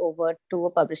copyright over to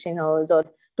a publishing house or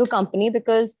to a company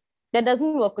because that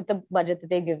doesn't work with the budget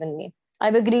that they've given me.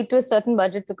 I've agreed to a certain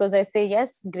budget because I say,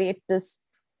 yes, great, this,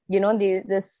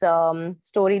 this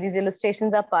story, these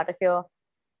illustrations are part of your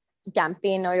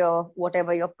campaign or your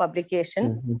whatever, your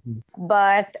publication.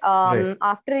 But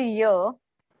after a year,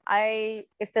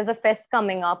 if there's a fest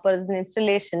coming up or there's an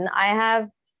installation, I have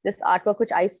this artwork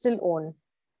which I still own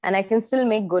and I can still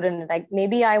make good in it. Like,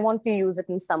 maybe I want to use it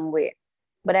in some way,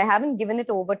 but I haven't given it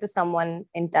over to someone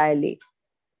entirely.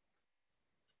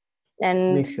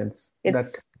 And makes sense.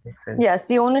 It's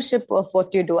the ownership of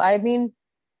what you do. I mean,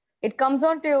 it comes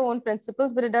down to your own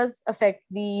principles, but it does affect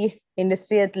the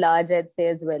industry at large, I'd say,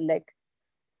 as well. Like,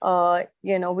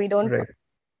 we don't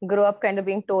grow up kind of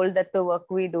being told that the work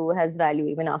we do has value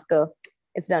even after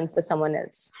it's done for someone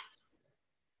else.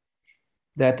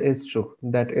 That is true.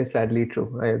 That is sadly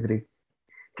true. I agree.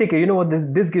 Okay, you know what?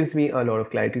 This gives me a lot of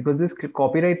clarity because this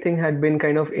copyright thing had been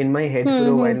kind of in my head for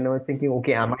a while, and I was thinking,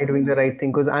 okay, am I doing the right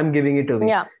thing? Because I'm giving it away.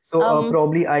 Yeah. So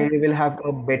probably I will have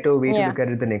a better way to look at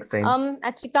it the next time.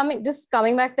 Actually,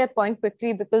 coming back to that point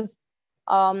quickly, because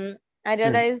I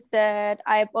realized that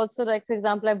I've also, like, for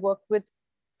example, I've worked with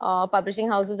publishing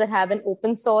houses that have an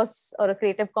open source or a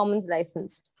Creative Commons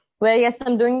license, where yes,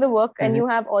 I'm doing the work and you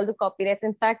have all the copyrights.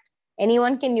 In fact,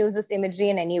 anyone can use this imagery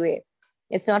in any way.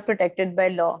 It's not protected by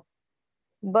law.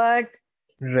 But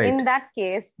in that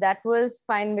case, that was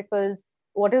fine because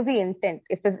what is the intent?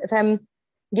 If I'm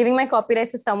giving my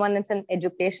copyrights to someone, it's an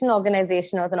educational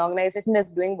organization or it's an organization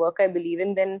that's doing work I believe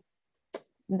in, then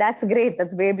that's great.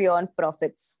 That's way beyond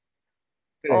profits.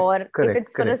 Correct. If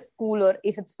it's for a school or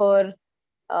if it's for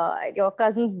your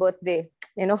cousin's birthday,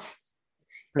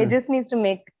 it just needs to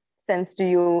make sense to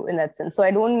you in that sense. So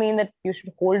I don't mean that you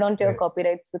should hold on to your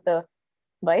copyrights with a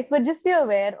vice, but just be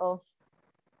aware of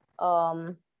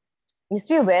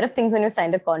things when you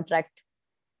signed a contract.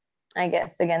 I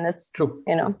guess again, that's true.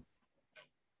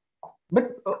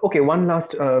 But okay, one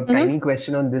last tiny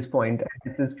question on this point.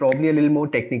 This is probably a little more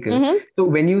technical. So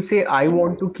when you say I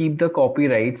want to keep the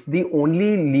copyrights, the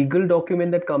only legal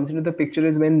document that comes into the picture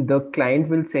is when the client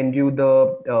will send you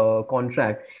the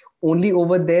contract. Only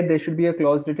over there should be a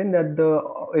clause written that the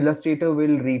illustrator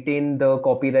will retain the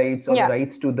copyrights or the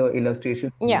rights to the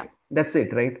illustration. Yeah. That's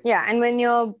it, right? Yeah. And when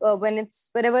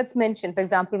whenever it's mentioned, for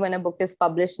example, when a book is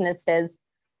published and it says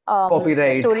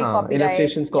copyright, story copyright,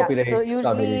 illustrations copyright. So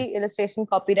usually illustration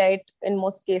copyright in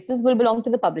most cases will belong to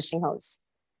the publishing house,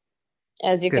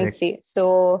 as you can see.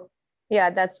 So yeah,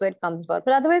 that's where it comes about.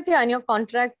 But otherwise, in your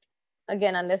contract,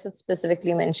 again, unless it's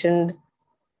specifically mentioned,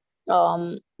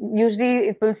 usually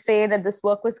it will say that this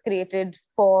work was created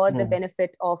for the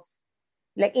benefit of,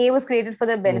 like, A was created for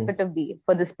the benefit of B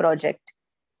for this project,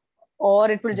 or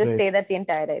it will just say that the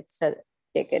entire rights are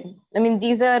taken. I mean,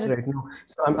 these are right now.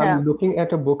 So I'm looking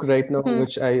at a book right now,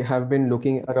 which I have been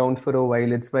looking around for a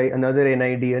while. It's by another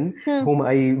NIDN whom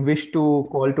I wish to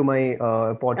call to my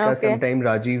podcast sometime,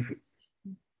 Rajiv.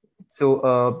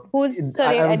 So who's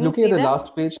sorry? I was looking at the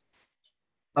last page.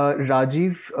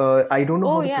 Rajiv, I don't know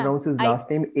Oh how to yeah, pronounce his I last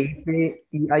name. Eipe,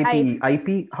 I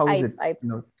IP. How is I it? I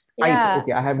No, Ipe. yeah,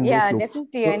 Okay, I have no yeah, clue.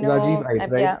 definitely. I So Rajiv know.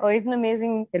 Ipe, right? Yeah. Oh, he's an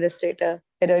amazing illustrator.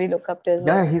 I really look up to his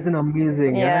Yeah, work. he's an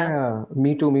amazing. Yeah, Yeah. yeah.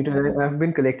 Me too, me too. I've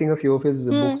been collecting a few of his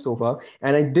books Hmm. so far,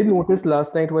 and I did notice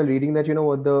last night while reading that, you know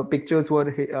what, the pictures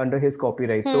were under his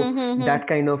copyright. So Hmm. Hmm. Hmm. that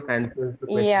kind of answers the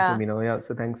question for Yeah. me now. Yeah,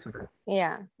 so thanks for that.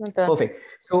 Yeah. Not a- Perfect.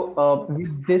 So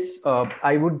with this,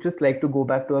 I would just like to go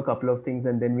back to a couple of things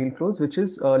and then we'll close, which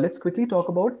is let's quickly talk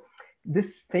about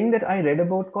this thing that I read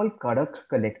about called Kadak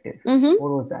Collective. Mhm.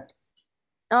 What was that?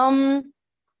 Um.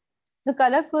 So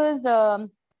Kadak was I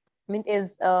mean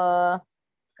is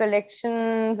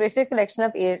collections, basically a collection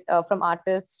of from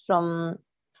artists from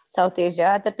South Asia.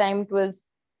 At the time, it was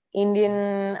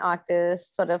Indian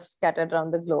artists sort of scattered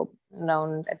around the globe,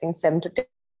 around I think 7 to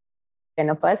 10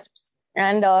 of us.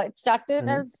 And it started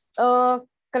Mhm. as a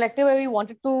collective where we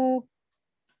wanted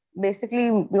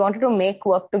to make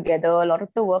work together. A lot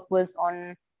of the work was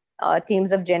on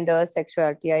themes of gender,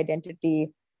 sexuality,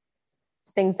 identity,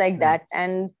 things like Right. that.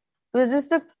 And it was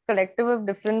just a collective of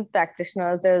different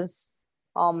practitioners. There's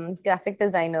graphic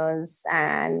designers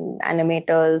and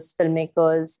animators,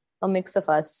 filmmakers, a mix of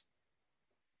us.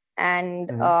 And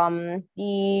Mhm.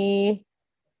 the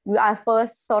our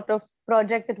first sort of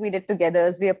project that we did together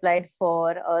is we applied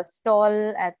for a stall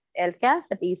at LCAF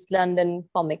at East London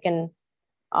Comic and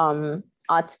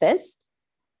Arts Fest,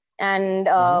 and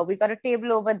Mhm. we got a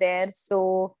table over there.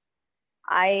 So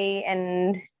I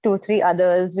and two, three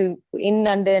others, we in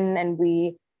London, and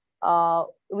we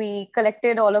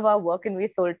collected all of our work and we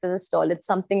sold to the stall. It's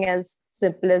something as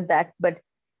simple as that. But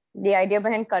the idea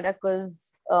behind Kadak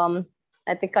was,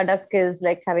 I think Kadak is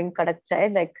like having Kadak chai,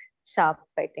 like sharp,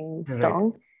 fighting, Right.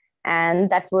 strong, and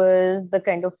that was the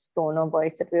kind of tone of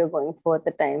voice that we were going for at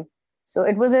the time. So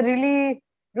it was a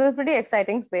pretty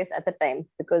exciting space at the time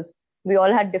because we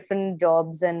all had different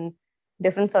jobs and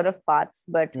different sort of paths,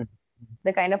 but Mhm.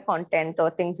 the kind of content or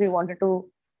things we wanted to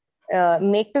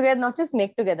make together, not just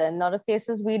make together. In a lot of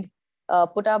cases, we'd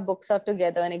put our books out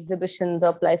together in exhibitions or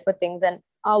apply for things. And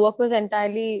our work was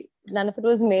entirely, none of it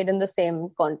was made in the same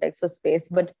context or space,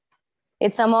 but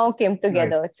it somehow came Right.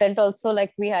 together. It felt also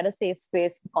like we had a safe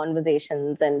space for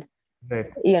conversations and,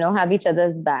 Right. have each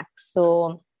other's backs.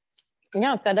 So,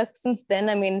 yeah, Kadak since then,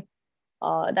 I mean,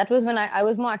 that was when I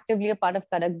was more actively a part of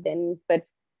Kadak then, but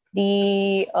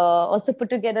the also put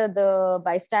together the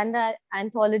bystander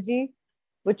anthology,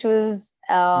 which was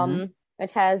Mhm.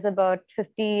 which has about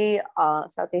 50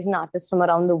 South Asian artists from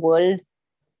around the world,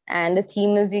 and the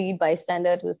theme is the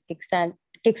bystander. It was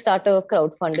Kickstarter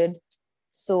crowdfunded.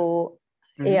 So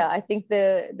Mhm. yeah, I think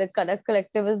the Kadak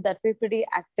collective is that way pretty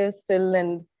active still,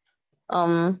 and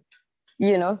um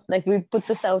like we put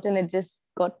this out and it just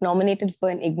got nominated for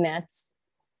an Ignatz,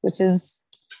 which is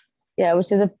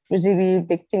which is a really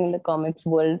big thing in the comics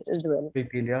world as well.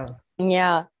 Big deal. Yeah.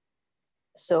 Yeah.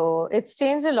 So it's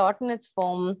changed a lot in its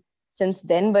form since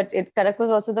then, but Karak was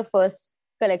also the first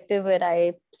collective where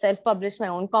I self-published my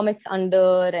own comics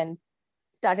under and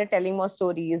started telling more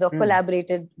stories or Mm.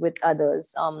 collaborated with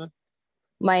others.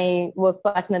 My work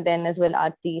partner then as well,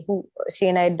 Aarti, who she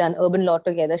and I had done Urban Law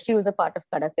together. She was a part of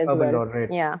Karak as Urban well. Law,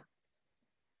 right. Yeah.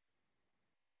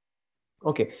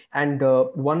 Okay, and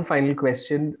one final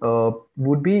question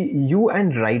would be you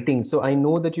and writing. So I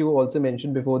know that you also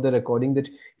mentioned before the recording that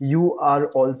you are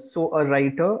also a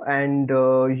writer and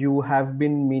you have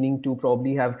been meaning to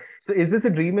probably have. So is this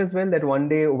a dream as well that one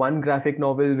day one graphic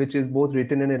novel which is both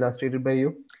written and illustrated by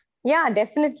you? Yeah,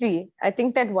 definitely. I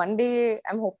think that one day,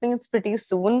 I'm hoping it's pretty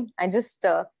soon. I just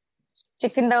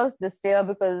chickened out this year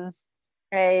because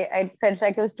I felt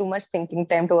like it was too much thinking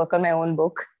time to work on my own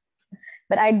book.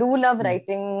 But I do love Hmm.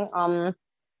 writing.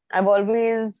 I've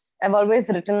always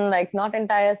written like not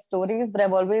entire stories, but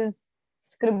I've always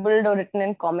scribbled or written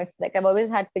in comics. Like I've always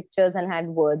had pictures and had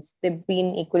words. They've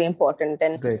been equally important.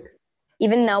 And Great.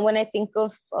 even now, when I think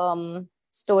of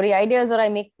story ideas or I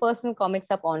make personal comics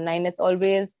up online, it's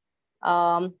always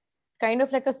um, kind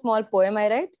of like a small poem I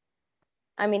write.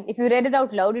 I mean, if you read it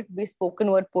out loud, it'd be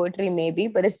spoken word poetry, maybe,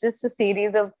 but it's just a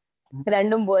series of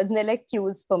random words and they're like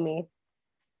cues for me.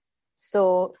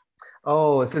 So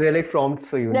Oh, so they're like prompts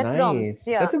for you. that prompts, Nice.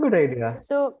 yeah. That's a good idea.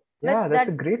 So Yeah, that that's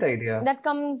a that great idea. that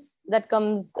comes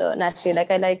naturally. Like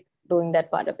I like doing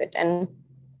that part of it, and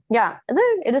yeah, as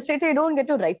an illustrator, you don't get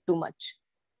to write too much.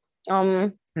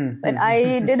 Um, but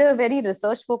I Hmm. did a very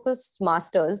research focused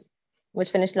masters, which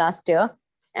finished last year,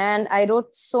 and I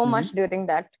wrote so much Hmm. during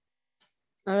that.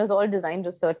 And it was all design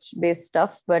research based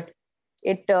stuff, but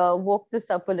it woke this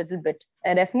up a little bit.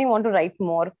 I definitely want to write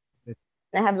more.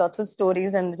 I have lots of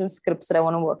stories and little scripts that I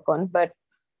want to work on, but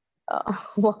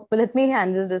let me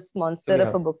handle this monster So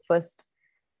of a book first.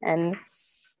 And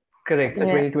correct. So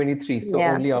yeah, 2023. So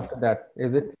yeah, only after that,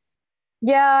 is it?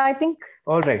 yeah, I think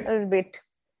All right. a little bit.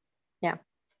 Yeah.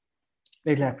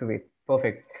 It'll have to wait.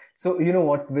 Perfect. So, you know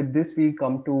what? With this, we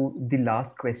come to the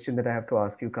last question that I have to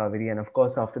ask you, Kaveri. And of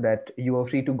course, after that, you are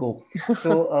free to go.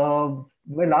 So,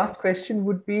 my last question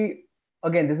would be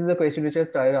again, this is a question which I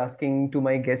started asking to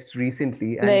my guests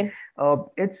recently. And Right.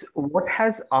 it's what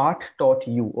has art taught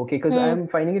you? Okay. Because Hmm. I'm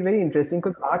finding it very interesting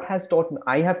because art has taught,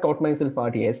 I have taught myself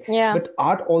art, yes. Yeah. But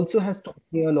art also has taught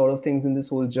me a lot of things in this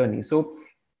whole journey. So,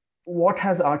 what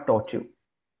has art taught you?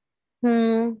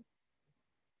 Hmm.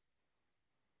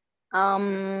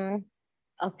 Um.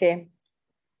 Okay.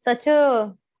 Such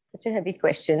a heavy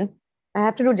question. I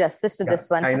have to do justice to Yeah, this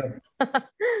one. I know.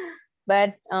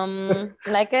 But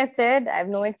like I said, I have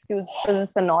no excuse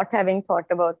for not having thought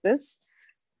about this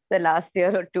the last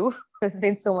year or two. There's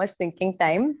been so much thinking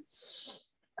time.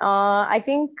 I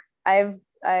think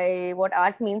I what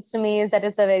art means to me is that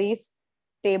it's a very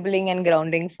stabling and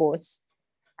grounding force.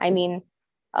 I mean,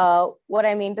 what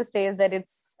I mean to say is that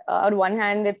it's on one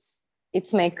hand,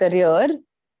 it's my career,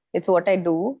 it's what I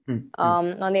do.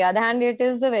 On the other hand, it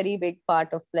is a very big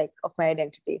part of my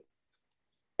identity.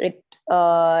 It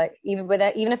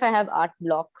even if I have art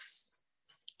blocks,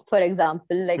 for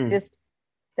example, like just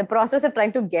the process of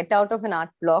trying to get out of an art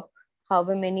block,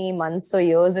 however many months or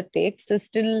years it takes, is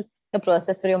still a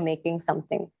process where you're making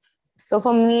something. So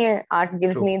for me, art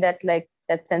gives True. me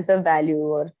that sense of value.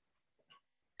 Or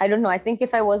I don't know, I think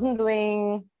if I wasn't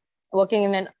working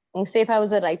in say if I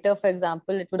was a writer, for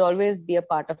example, it would always be a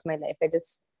part of my life. I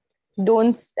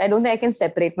don't think I can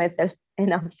separate myself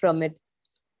enough from it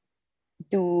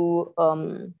to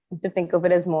think of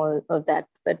it as more of that.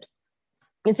 But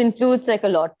it's influenced like a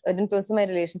lot. It influences my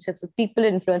relationships with people.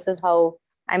 It influences how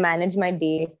I manage my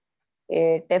day.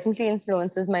 It definitely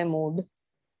influences my mood.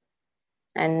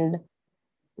 And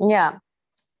yeah,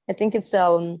 I think it's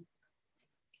how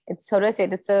do I say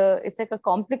it? It's like a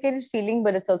complicated feeling,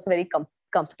 but it's also very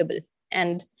comfortable.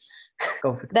 And Perfect.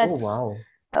 Oh, that's wow.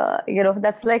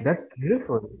 that's like That's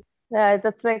beautiful.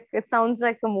 that's like, it sounds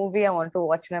like a movie I want to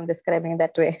watch when I'm describing it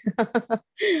that way.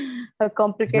 A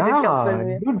complicated Yeah,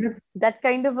 couple. dude, that's, That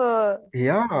kind of a,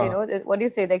 yeah, what do you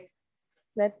say? Like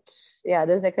that, yeah,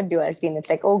 there's like a duality in it.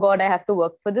 Like, oh God, I have to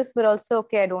work for this, but also,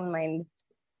 okay, I don't mind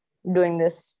doing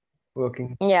this.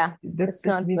 working. Yeah, That it's that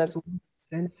not makes work. so much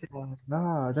sense.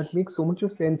 Yeah, that makes so much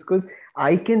of sense because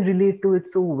I can relate to it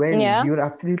so well. Yeah. You're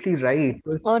absolutely right.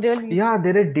 'Cause, Oh, really? yeah,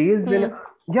 there are days when, Hmm.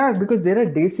 yeah, because there are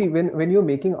days, see, when you're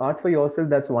making art for yourself,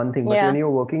 that's one thing. But when Yeah.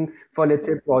 you're working for, let's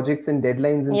say, projects and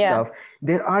deadlines and Yeah. stuff,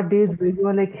 there are days where you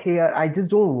are like, hey, I just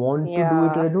don't want to do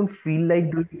it, or Yeah. I don't feel like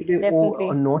doing it today, or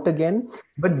Definitely. not again.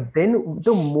 But then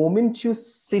the moment you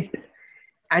sit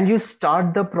and you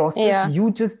start the process, Yeah.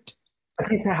 you just, at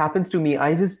least that happens to me,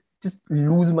 I just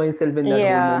lose myself in that whole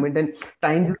Yeah. moment and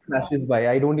time just flashes by,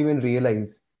 I don't even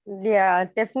realize. Yeah.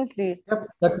 Definitely. Yep,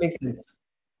 that makes sense.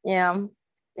 Yeah.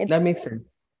 That It's makes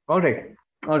sense. All right.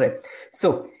 All right.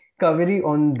 So, Kaveri,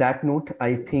 on that note,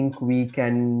 I think we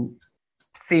can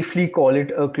safely call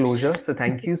it a closure. So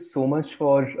thank you so much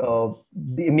for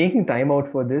making time out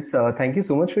for this. Thank you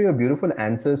so much for your beautiful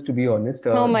answers. To be honest,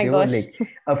 oh my they were gosh. like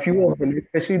a few of them,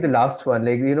 especially the last one,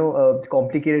 like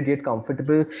complicated yet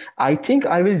comfortable. I think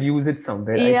I will use it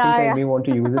somewhere. I think Yeah. I Yeah. may want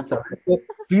to use it somewhere. So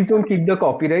please don't keep the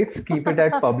copyrights. Keep it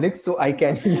at public so I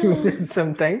can use it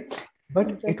sometime. But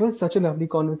Okay. it was such a lovely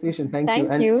conversation. Thank you.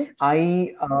 Thank And you.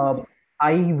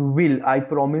 I will. I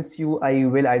promise you, I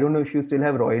will. I don't know if you still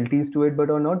have royalties to it, but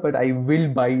or not. But I will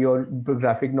buy your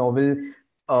graphic novel.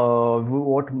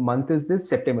 What month is this?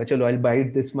 September. Chalo, I'll buy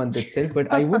it this month itself.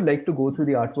 But I would like to go through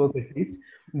the artwork at least.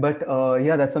 But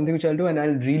yeah, that's something which I'll do, and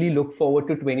I'll really look forward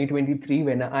to 2023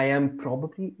 when I am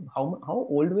probably how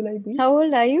old will I be? How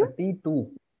old are you? 32.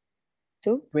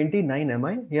 Two. 29, am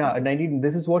I? Yeah, 19.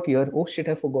 This is what year? Oh shit,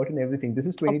 I've forgotten everything. This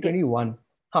is Okay. 2021.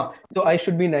 Huh. So I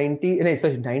should be 90. No,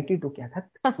 sorry, 92. क्या था?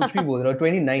 कुछ भी बोल रहा हूँ.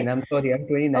 29. I'm sorry, I'm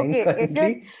 29 Okay. If you're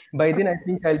currently. By then, I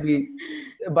think I'll be.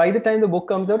 By the time the book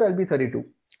comes out, I'll be 32.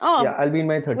 Yeah, oh I'll be in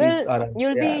my 30s. well, Around.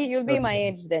 Yeah. you'll be my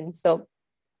age then. So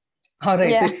All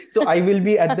right. yeah. So I will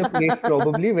be at the place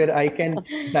probably where I can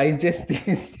digest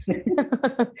these things.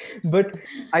 But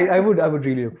I would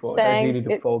really look forward. I really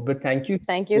look forward. But thank you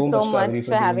Thank you so so much, Kaveri, much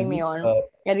for for doing having me this. on.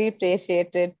 I really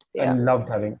appreciate it. I Yeah. loved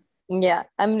having. Yeah.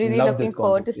 I'm really Love looking this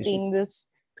forward to conversation. seeing this.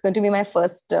 It's going to be my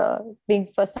being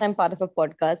first time part of a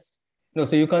podcast. No,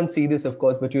 so you can't see this, of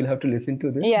course, but you'll have to listen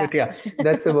to this. Yeah. But yeah,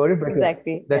 that's about it. But yeah,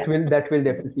 Exactly. Yeah. that will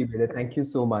definitely be there. Thank you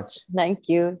so much. Thank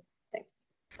you. Thanks.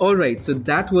 All right, so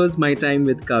that was my time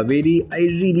with Kaveri. I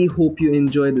really hope you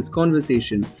enjoyed this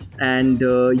conversation. And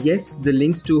yes, the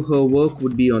links to her work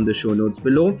would be on the show notes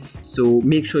below. So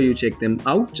make sure you check them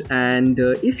out. And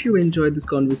if you enjoyed this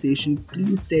conversation,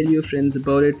 please tell your friends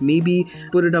about it. Maybe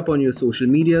put it up on your social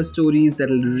media stories.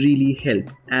 That'll really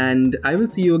help. And I will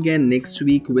see you again next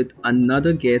week with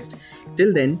another guest.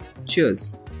 Till then,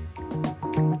 cheers.